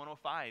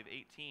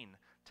 105:18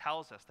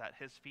 tells us that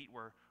his feet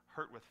were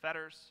hurt with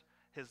fetters,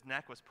 his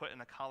neck was put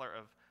in a collar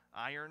of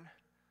iron.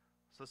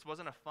 So this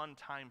wasn't a fun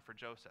time for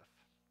Joseph.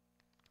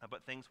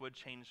 But things would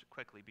change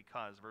quickly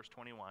because, verse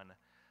 21,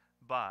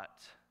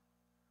 "But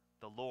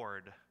the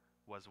Lord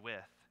was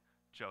with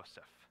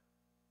Joseph."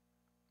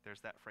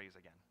 There's that phrase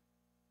again.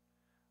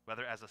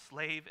 Whether as a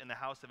slave in the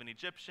house of an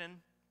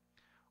Egyptian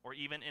or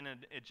even in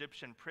an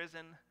Egyptian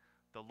prison,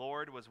 the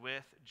Lord was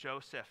with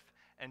Joseph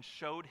and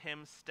showed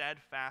him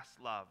steadfast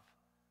love,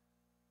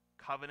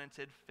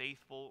 covenanted,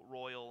 faithful,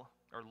 loyal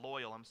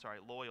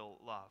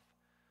love,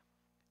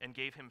 and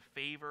gave him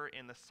favor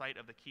in the sight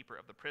of the keeper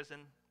of the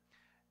prison.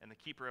 And the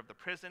keeper of the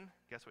prison,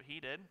 guess what he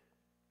did?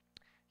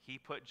 He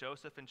put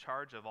Joseph in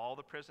charge of all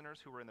the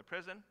prisoners who were in the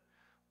prison.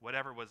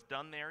 Whatever was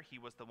done there, he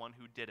was the one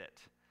who did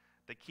it.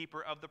 The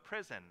keeper of the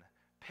prison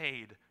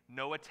paid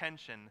no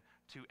attention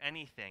to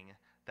anything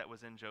that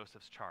was in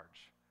Joseph's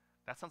charge.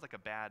 That sounds like a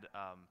bad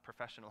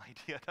professional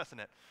idea, doesn't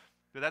it?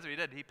 But that's what he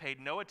did. He paid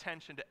no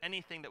attention to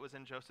anything that was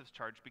in Joseph's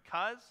charge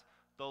because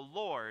the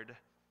Lord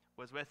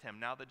was with him.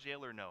 Now the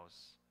jailer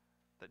knows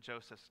that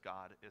Joseph's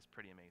God is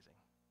pretty amazing.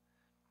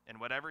 And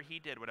whatever he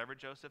did, whatever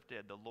Joseph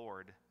did, the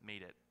Lord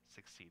made it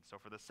succeed. So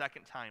for the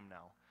second time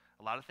now,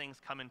 a lot of things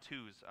come in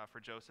twos for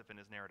Joseph in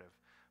his narrative.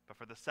 But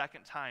for the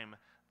second time,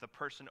 the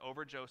person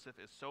over Joseph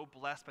is so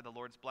blessed by the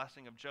Lord's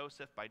blessing of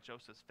Joseph, by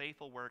Joseph's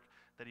faithful work,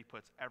 that he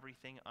puts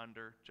everything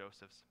under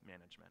Joseph's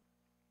management.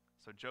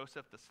 So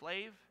Joseph the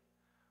slave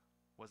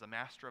was a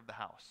master of the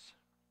house.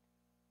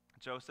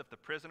 Joseph the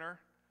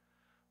prisoner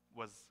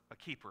was a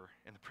keeper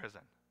in the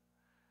prison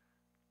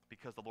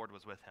because the Lord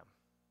was with him.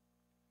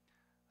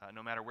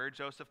 No matter where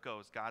Joseph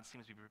goes, God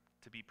seems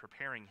to be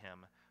preparing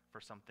him for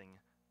something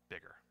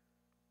bigger.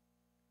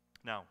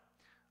 Now,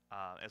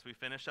 As we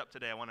finish up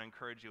today, I want to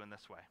encourage you in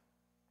this way.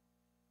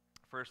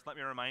 First, let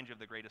me remind you of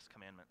the greatest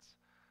commandments.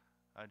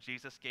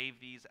 Jesus gave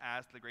these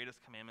as the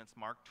greatest commandments,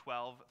 Mark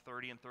 12,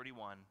 30, and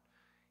 31.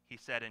 He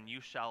said, "And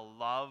you shall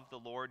love the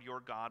Lord your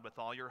God with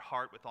all your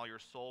heart, with all your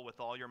soul, with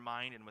all your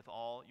mind, and with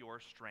all your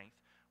strength,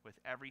 with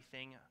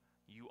everything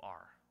you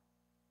are."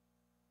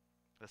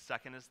 The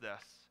second is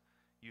this: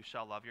 you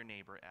shall love your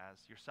neighbor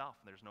as yourself.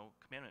 There's no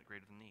commandment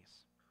greater than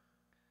these.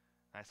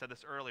 And I said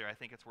this earlier, I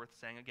think it's worth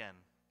saying again.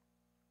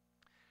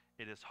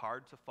 It is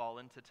hard to fall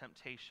into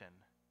temptation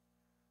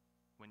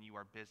when you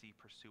are busy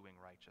pursuing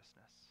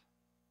righteousness.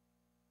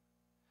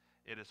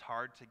 It is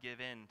hard to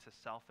give in to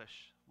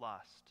selfish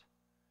lust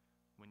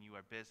when you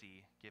are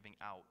busy giving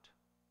out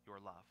your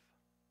love.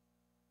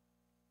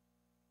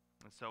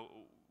 And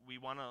so we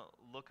want to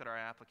look at our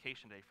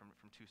application today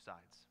from two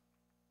sides.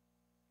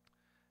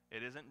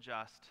 It isn't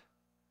just,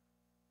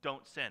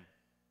 don't sin.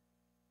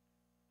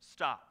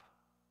 Stop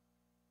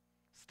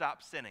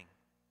sinning.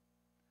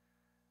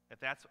 If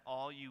that's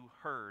all you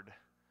heard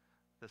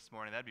this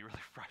morning, that'd be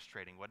really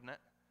frustrating, wouldn't it?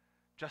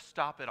 Just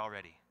stop it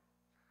already.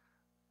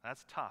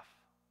 That's tough.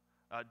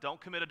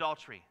 Don't commit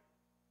adultery.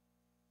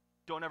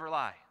 Don't ever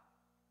lie.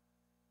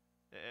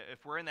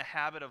 If we're in the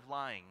habit of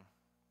lying,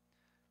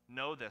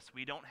 know this: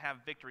 we don't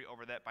have victory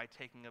over that by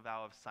taking a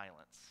vow of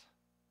silence.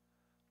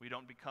 We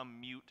don't become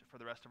mute for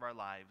the rest of our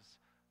lives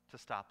to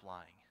stop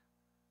lying.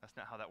 That's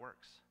not how that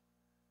works.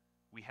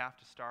 We have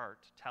to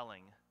start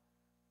telling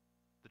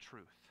the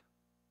truth.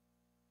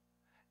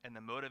 And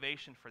the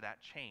motivation for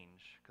that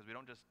change, because we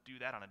don't just do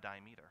that on a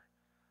dime either,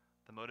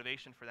 the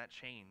motivation for that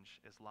change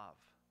is love.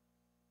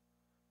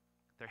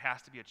 There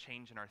has to be a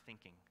change in our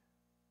thinking.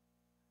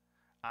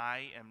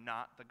 I am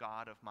not the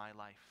God of my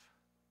life.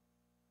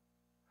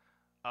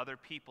 Other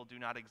people do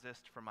not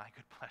exist for my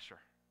good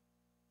pleasure.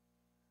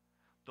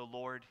 The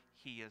Lord,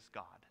 He is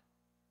God.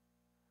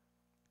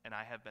 And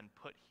I have been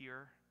put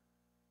here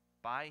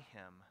by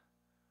Him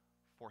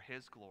for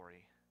His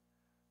glory,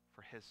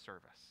 for His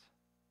service.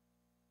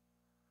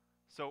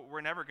 So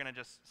we're never going to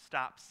just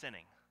stop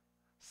sinning,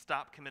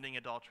 stop committing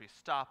adultery,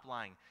 stop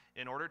lying.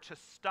 In order to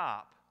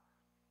stop,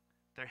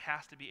 there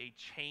has to be a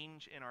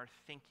change in our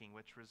thinking,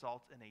 which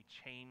results in a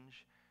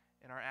change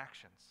in our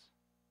actions.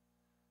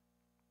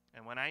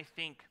 And when I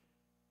take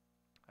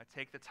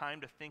the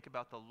time to think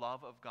about the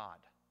love of God,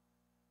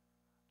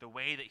 the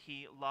way that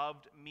He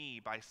loved me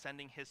by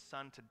sending His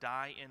Son to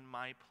die in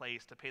my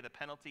place, to pay the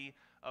penalty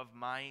of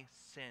my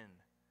sin,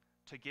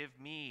 to give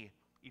me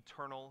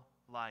eternal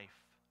life.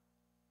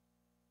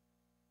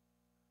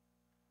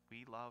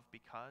 We love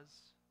because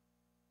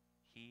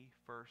He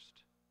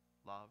first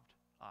loved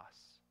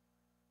us.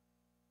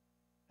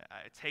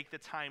 I take the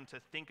time to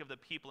think of the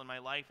people in my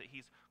life that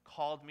He's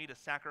called me to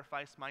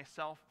sacrifice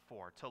myself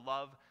for, to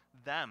love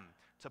them,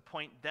 to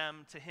point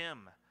them to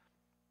Him.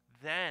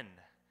 Then,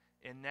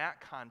 in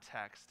that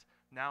context,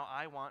 now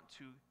I want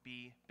to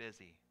be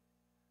busy.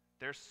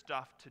 There's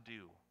stuff to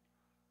do.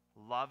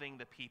 Loving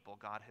the people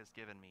God has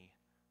given me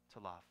to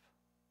love.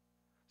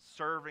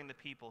 Serving the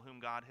people whom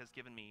God has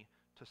given me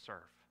to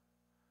serve.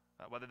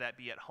 Whether that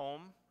be at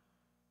home,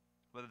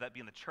 whether that be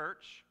in the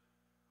church,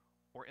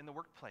 or in the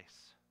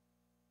workplace,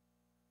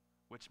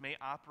 which may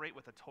operate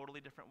with a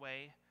totally different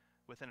way,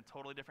 within a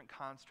totally different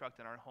construct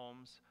in our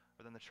homes,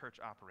 or than the church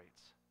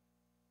operates.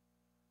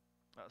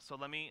 So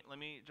let me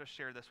just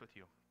share this with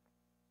you.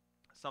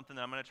 Something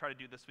that I'm going to try to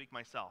do this week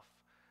myself.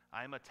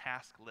 I'm a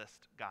task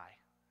list guy.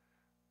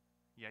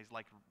 You guys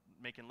like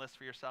making lists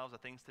for yourselves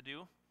of things to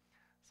do?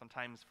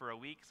 Sometimes for a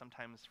week,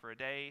 sometimes for a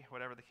day,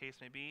 whatever the case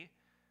may be.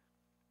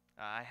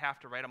 I have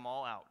to write them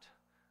all out.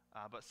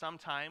 But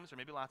sometimes, or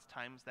maybe lots of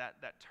times,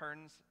 that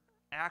turns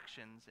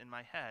actions in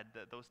my head,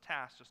 those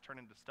tasks just turn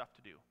into stuff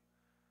to do.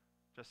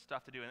 Just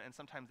stuff to do. And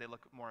sometimes they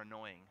look more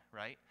annoying,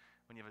 right?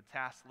 When you have a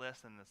task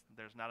list and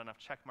there's not enough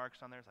check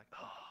marks on there, it's like,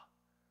 oh,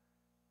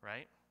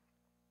 right?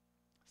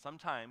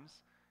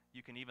 Sometimes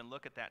you can even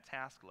look at that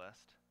task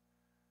list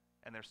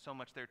and there's so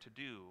much there to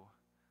do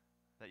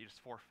that you just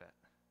forfeit,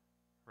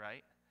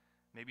 right?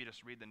 Maybe you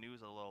just read the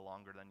news a little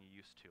longer than you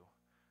used to.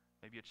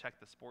 Maybe you check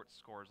the sports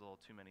scores a little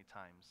too many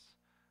times.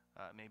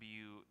 Maybe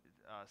you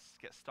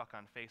get stuck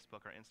on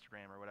Facebook or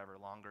Instagram or whatever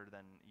longer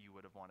than you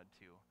would have wanted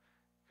to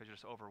because you're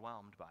just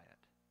overwhelmed by it.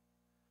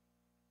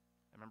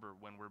 I remember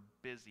when we're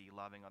busy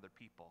loving other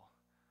people,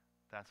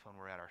 that's when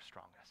we're at our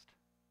strongest.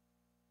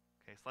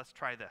 Okay, so let's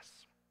try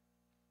this.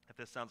 If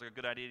this sounds like a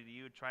good idea to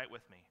you, try it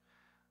with me.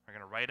 We're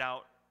going to write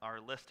out our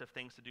list of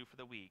things to do for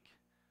the week.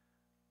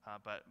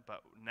 But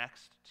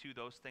next to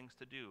those things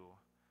to do,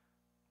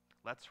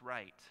 let's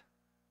write,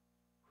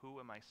 who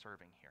am I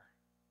serving here?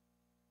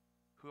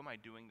 Who am I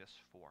doing this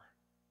for?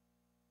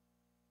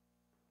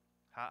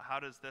 How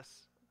does this,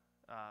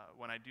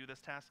 when I do this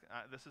task,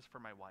 this is for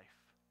my wife.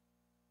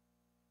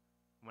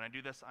 When I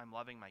do this, I'm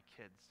loving my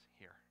kids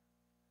here.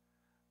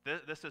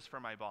 This is for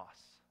my boss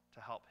to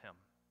help him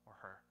or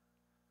her.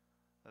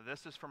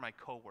 This is for my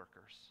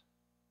coworkers.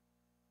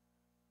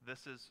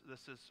 This is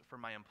for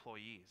my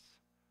employees,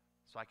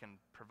 so I can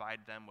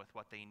provide them with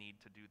what they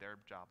need to do their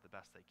job the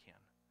best they can.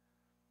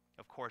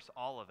 Of course,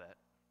 all of it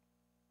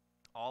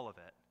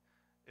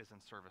is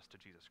in service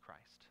to Jesus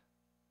Christ.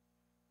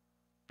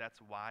 That's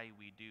why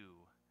we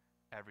do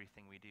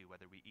everything we do,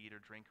 whether we eat or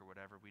drink or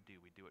whatever we do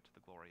it to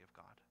the glory of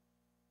God.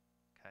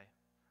 Okay?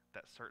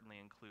 That certainly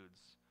includes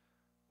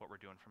what we're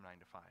doing from 9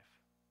 to 5.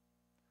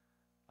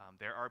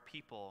 There are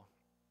people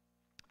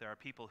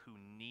who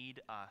need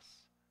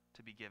us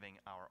to be giving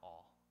our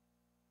all.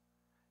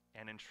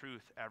 And in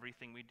truth,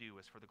 everything we do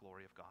is for the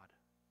glory of God.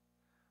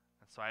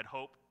 And so I'd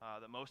hope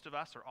that most of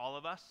us, or all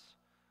of us,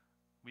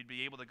 we'd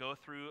be able to go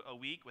through a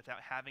week without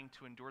having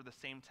to endure the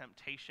same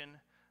temptation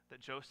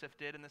that Joseph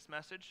did in this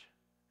message,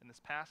 in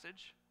this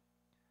passage.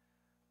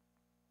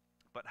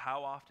 But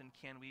how often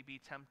can we be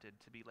tempted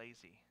to be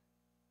lazy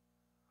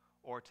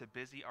or to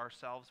busy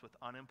ourselves with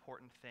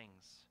unimportant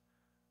things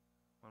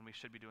when we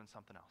should be doing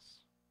something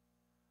else?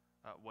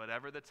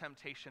 Whatever the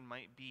temptation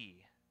might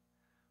be,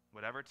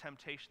 whatever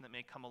temptation that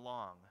may come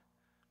along,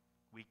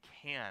 we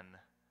can,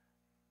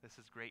 this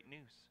is great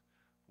news,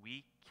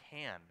 we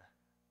can,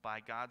 by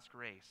God's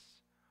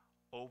grace,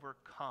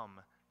 overcome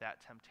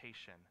that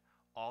temptation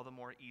all the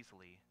more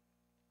easily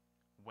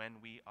when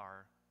we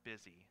are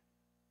busy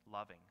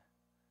loving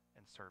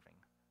and serving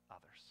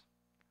others.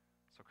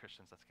 So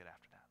Christians, let's get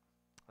after that.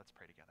 Let's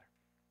pray together.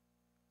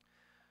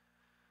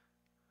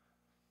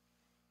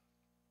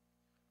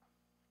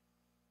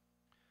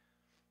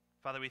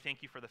 Father, we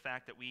thank you for the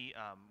fact that we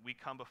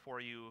come before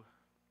you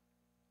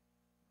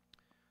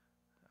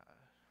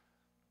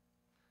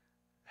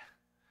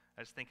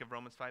I just think of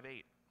Romans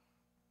 5:8.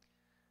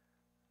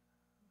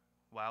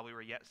 While we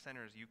were yet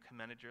sinners, you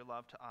commended your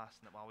love to us,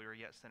 and that while we were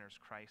yet sinners,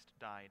 Christ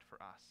died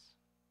for us.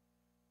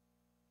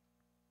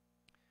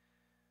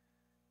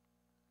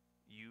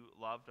 You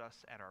loved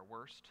us at our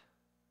worst,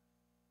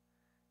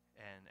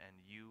 and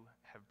you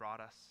have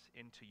brought us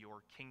into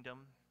your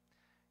kingdom,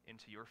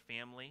 into your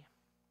family,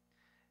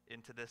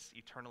 into this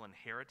eternal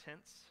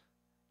inheritance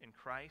in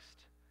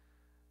Christ,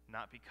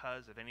 not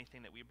because of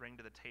anything that we bring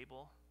to the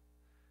table,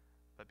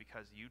 but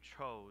because you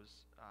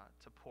chose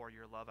to pour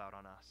your love out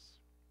on us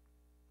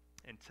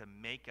and to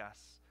make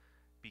us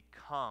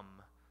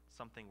become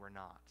something we're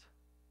not.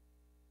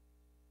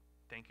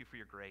 Thank you for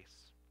your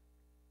grace.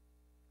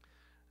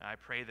 And I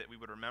pray that we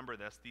would remember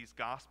this. These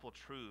gospel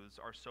truths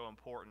are so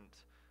important,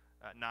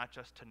 not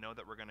just to know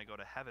that we're going to go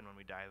to heaven when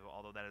we die,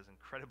 although that is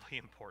incredibly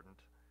important.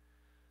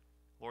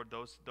 Lord,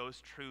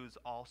 those truths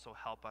also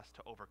help us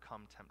to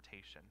overcome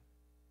temptation,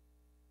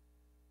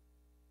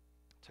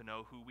 to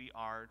know who we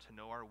are, to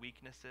know our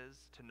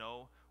weaknesses, to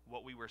know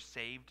what we were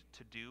saved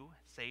to do,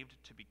 saved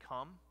to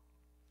become.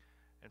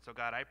 And so,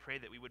 God, I pray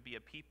that we would be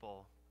a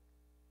people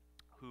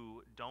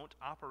who don't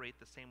operate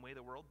the same way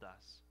the world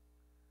does.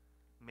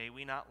 May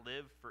we not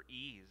live for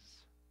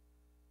ease.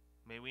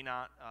 May we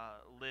not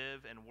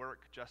live and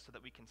work just so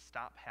that we can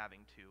stop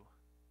having to.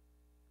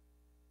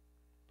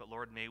 But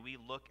Lord, may we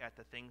look at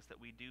the things that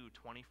we do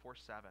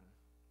 24/7.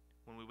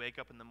 When we wake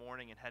up in the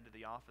morning and head to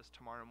the office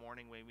tomorrow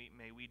morning,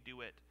 may we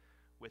do it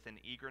with an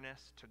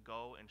eagerness to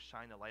go and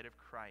shine the light of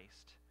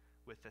Christ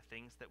with the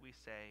things that we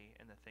say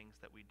and the things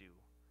that we do.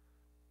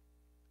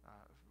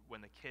 When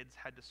the kids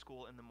head to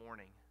school in the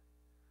morning,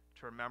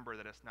 to remember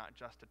that it's not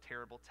just a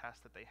terrible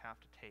test that they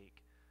have to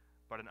take,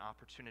 but an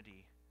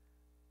opportunity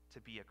to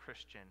be a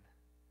Christian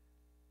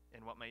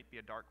in what might be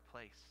a dark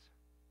place.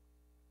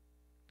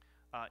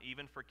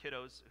 Even for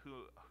kiddos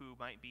who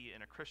might be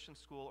in a Christian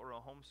school or a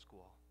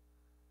homeschool,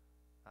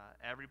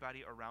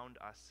 everybody around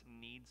us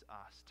needs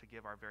us to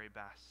give our very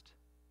best,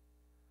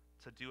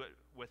 to do it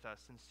with a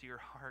sincere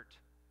heart,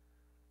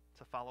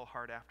 to follow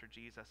hard after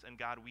Jesus. And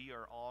God, we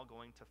are all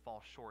going to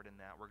fall short in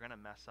that. We're going to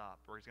mess up.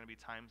 There's going to be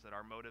times that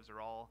our motives are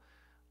all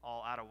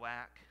out of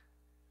whack,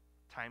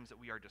 times that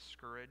we are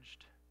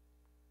discouraged,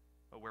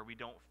 but where we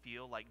don't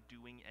feel like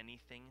doing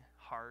anything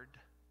hard.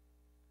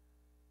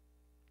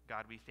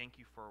 God, we thank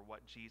you for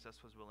what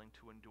Jesus was willing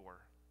to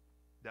endure,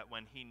 that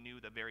when he knew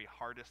the very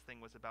hardest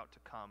thing was about to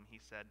come, he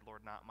said,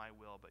 Lord, not my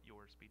will, but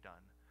yours be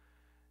done.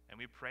 And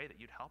we pray that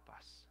you'd help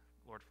us.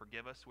 Lord,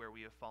 forgive us where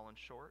we have fallen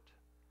short.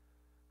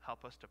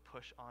 Help us to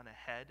push on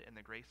ahead in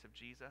the grace of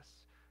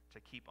Jesus, to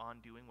keep on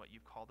doing what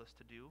you've called us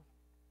to do.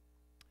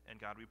 And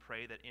God, we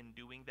pray that in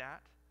doing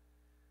that,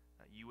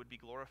 you would be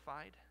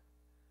glorified,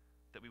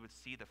 that we would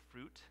see the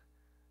fruit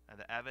and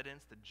the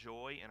evidence, the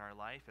joy in our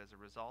life as a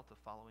result of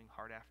following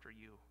hard after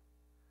you.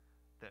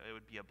 That it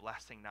would be a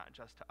blessing not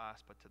just to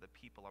us, but to the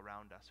people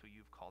around us who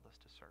you've called us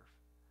to serve.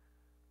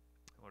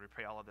 Lord, we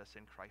pray all of this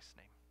in Christ's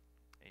name.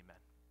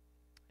 Amen.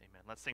 Amen. Let's sing.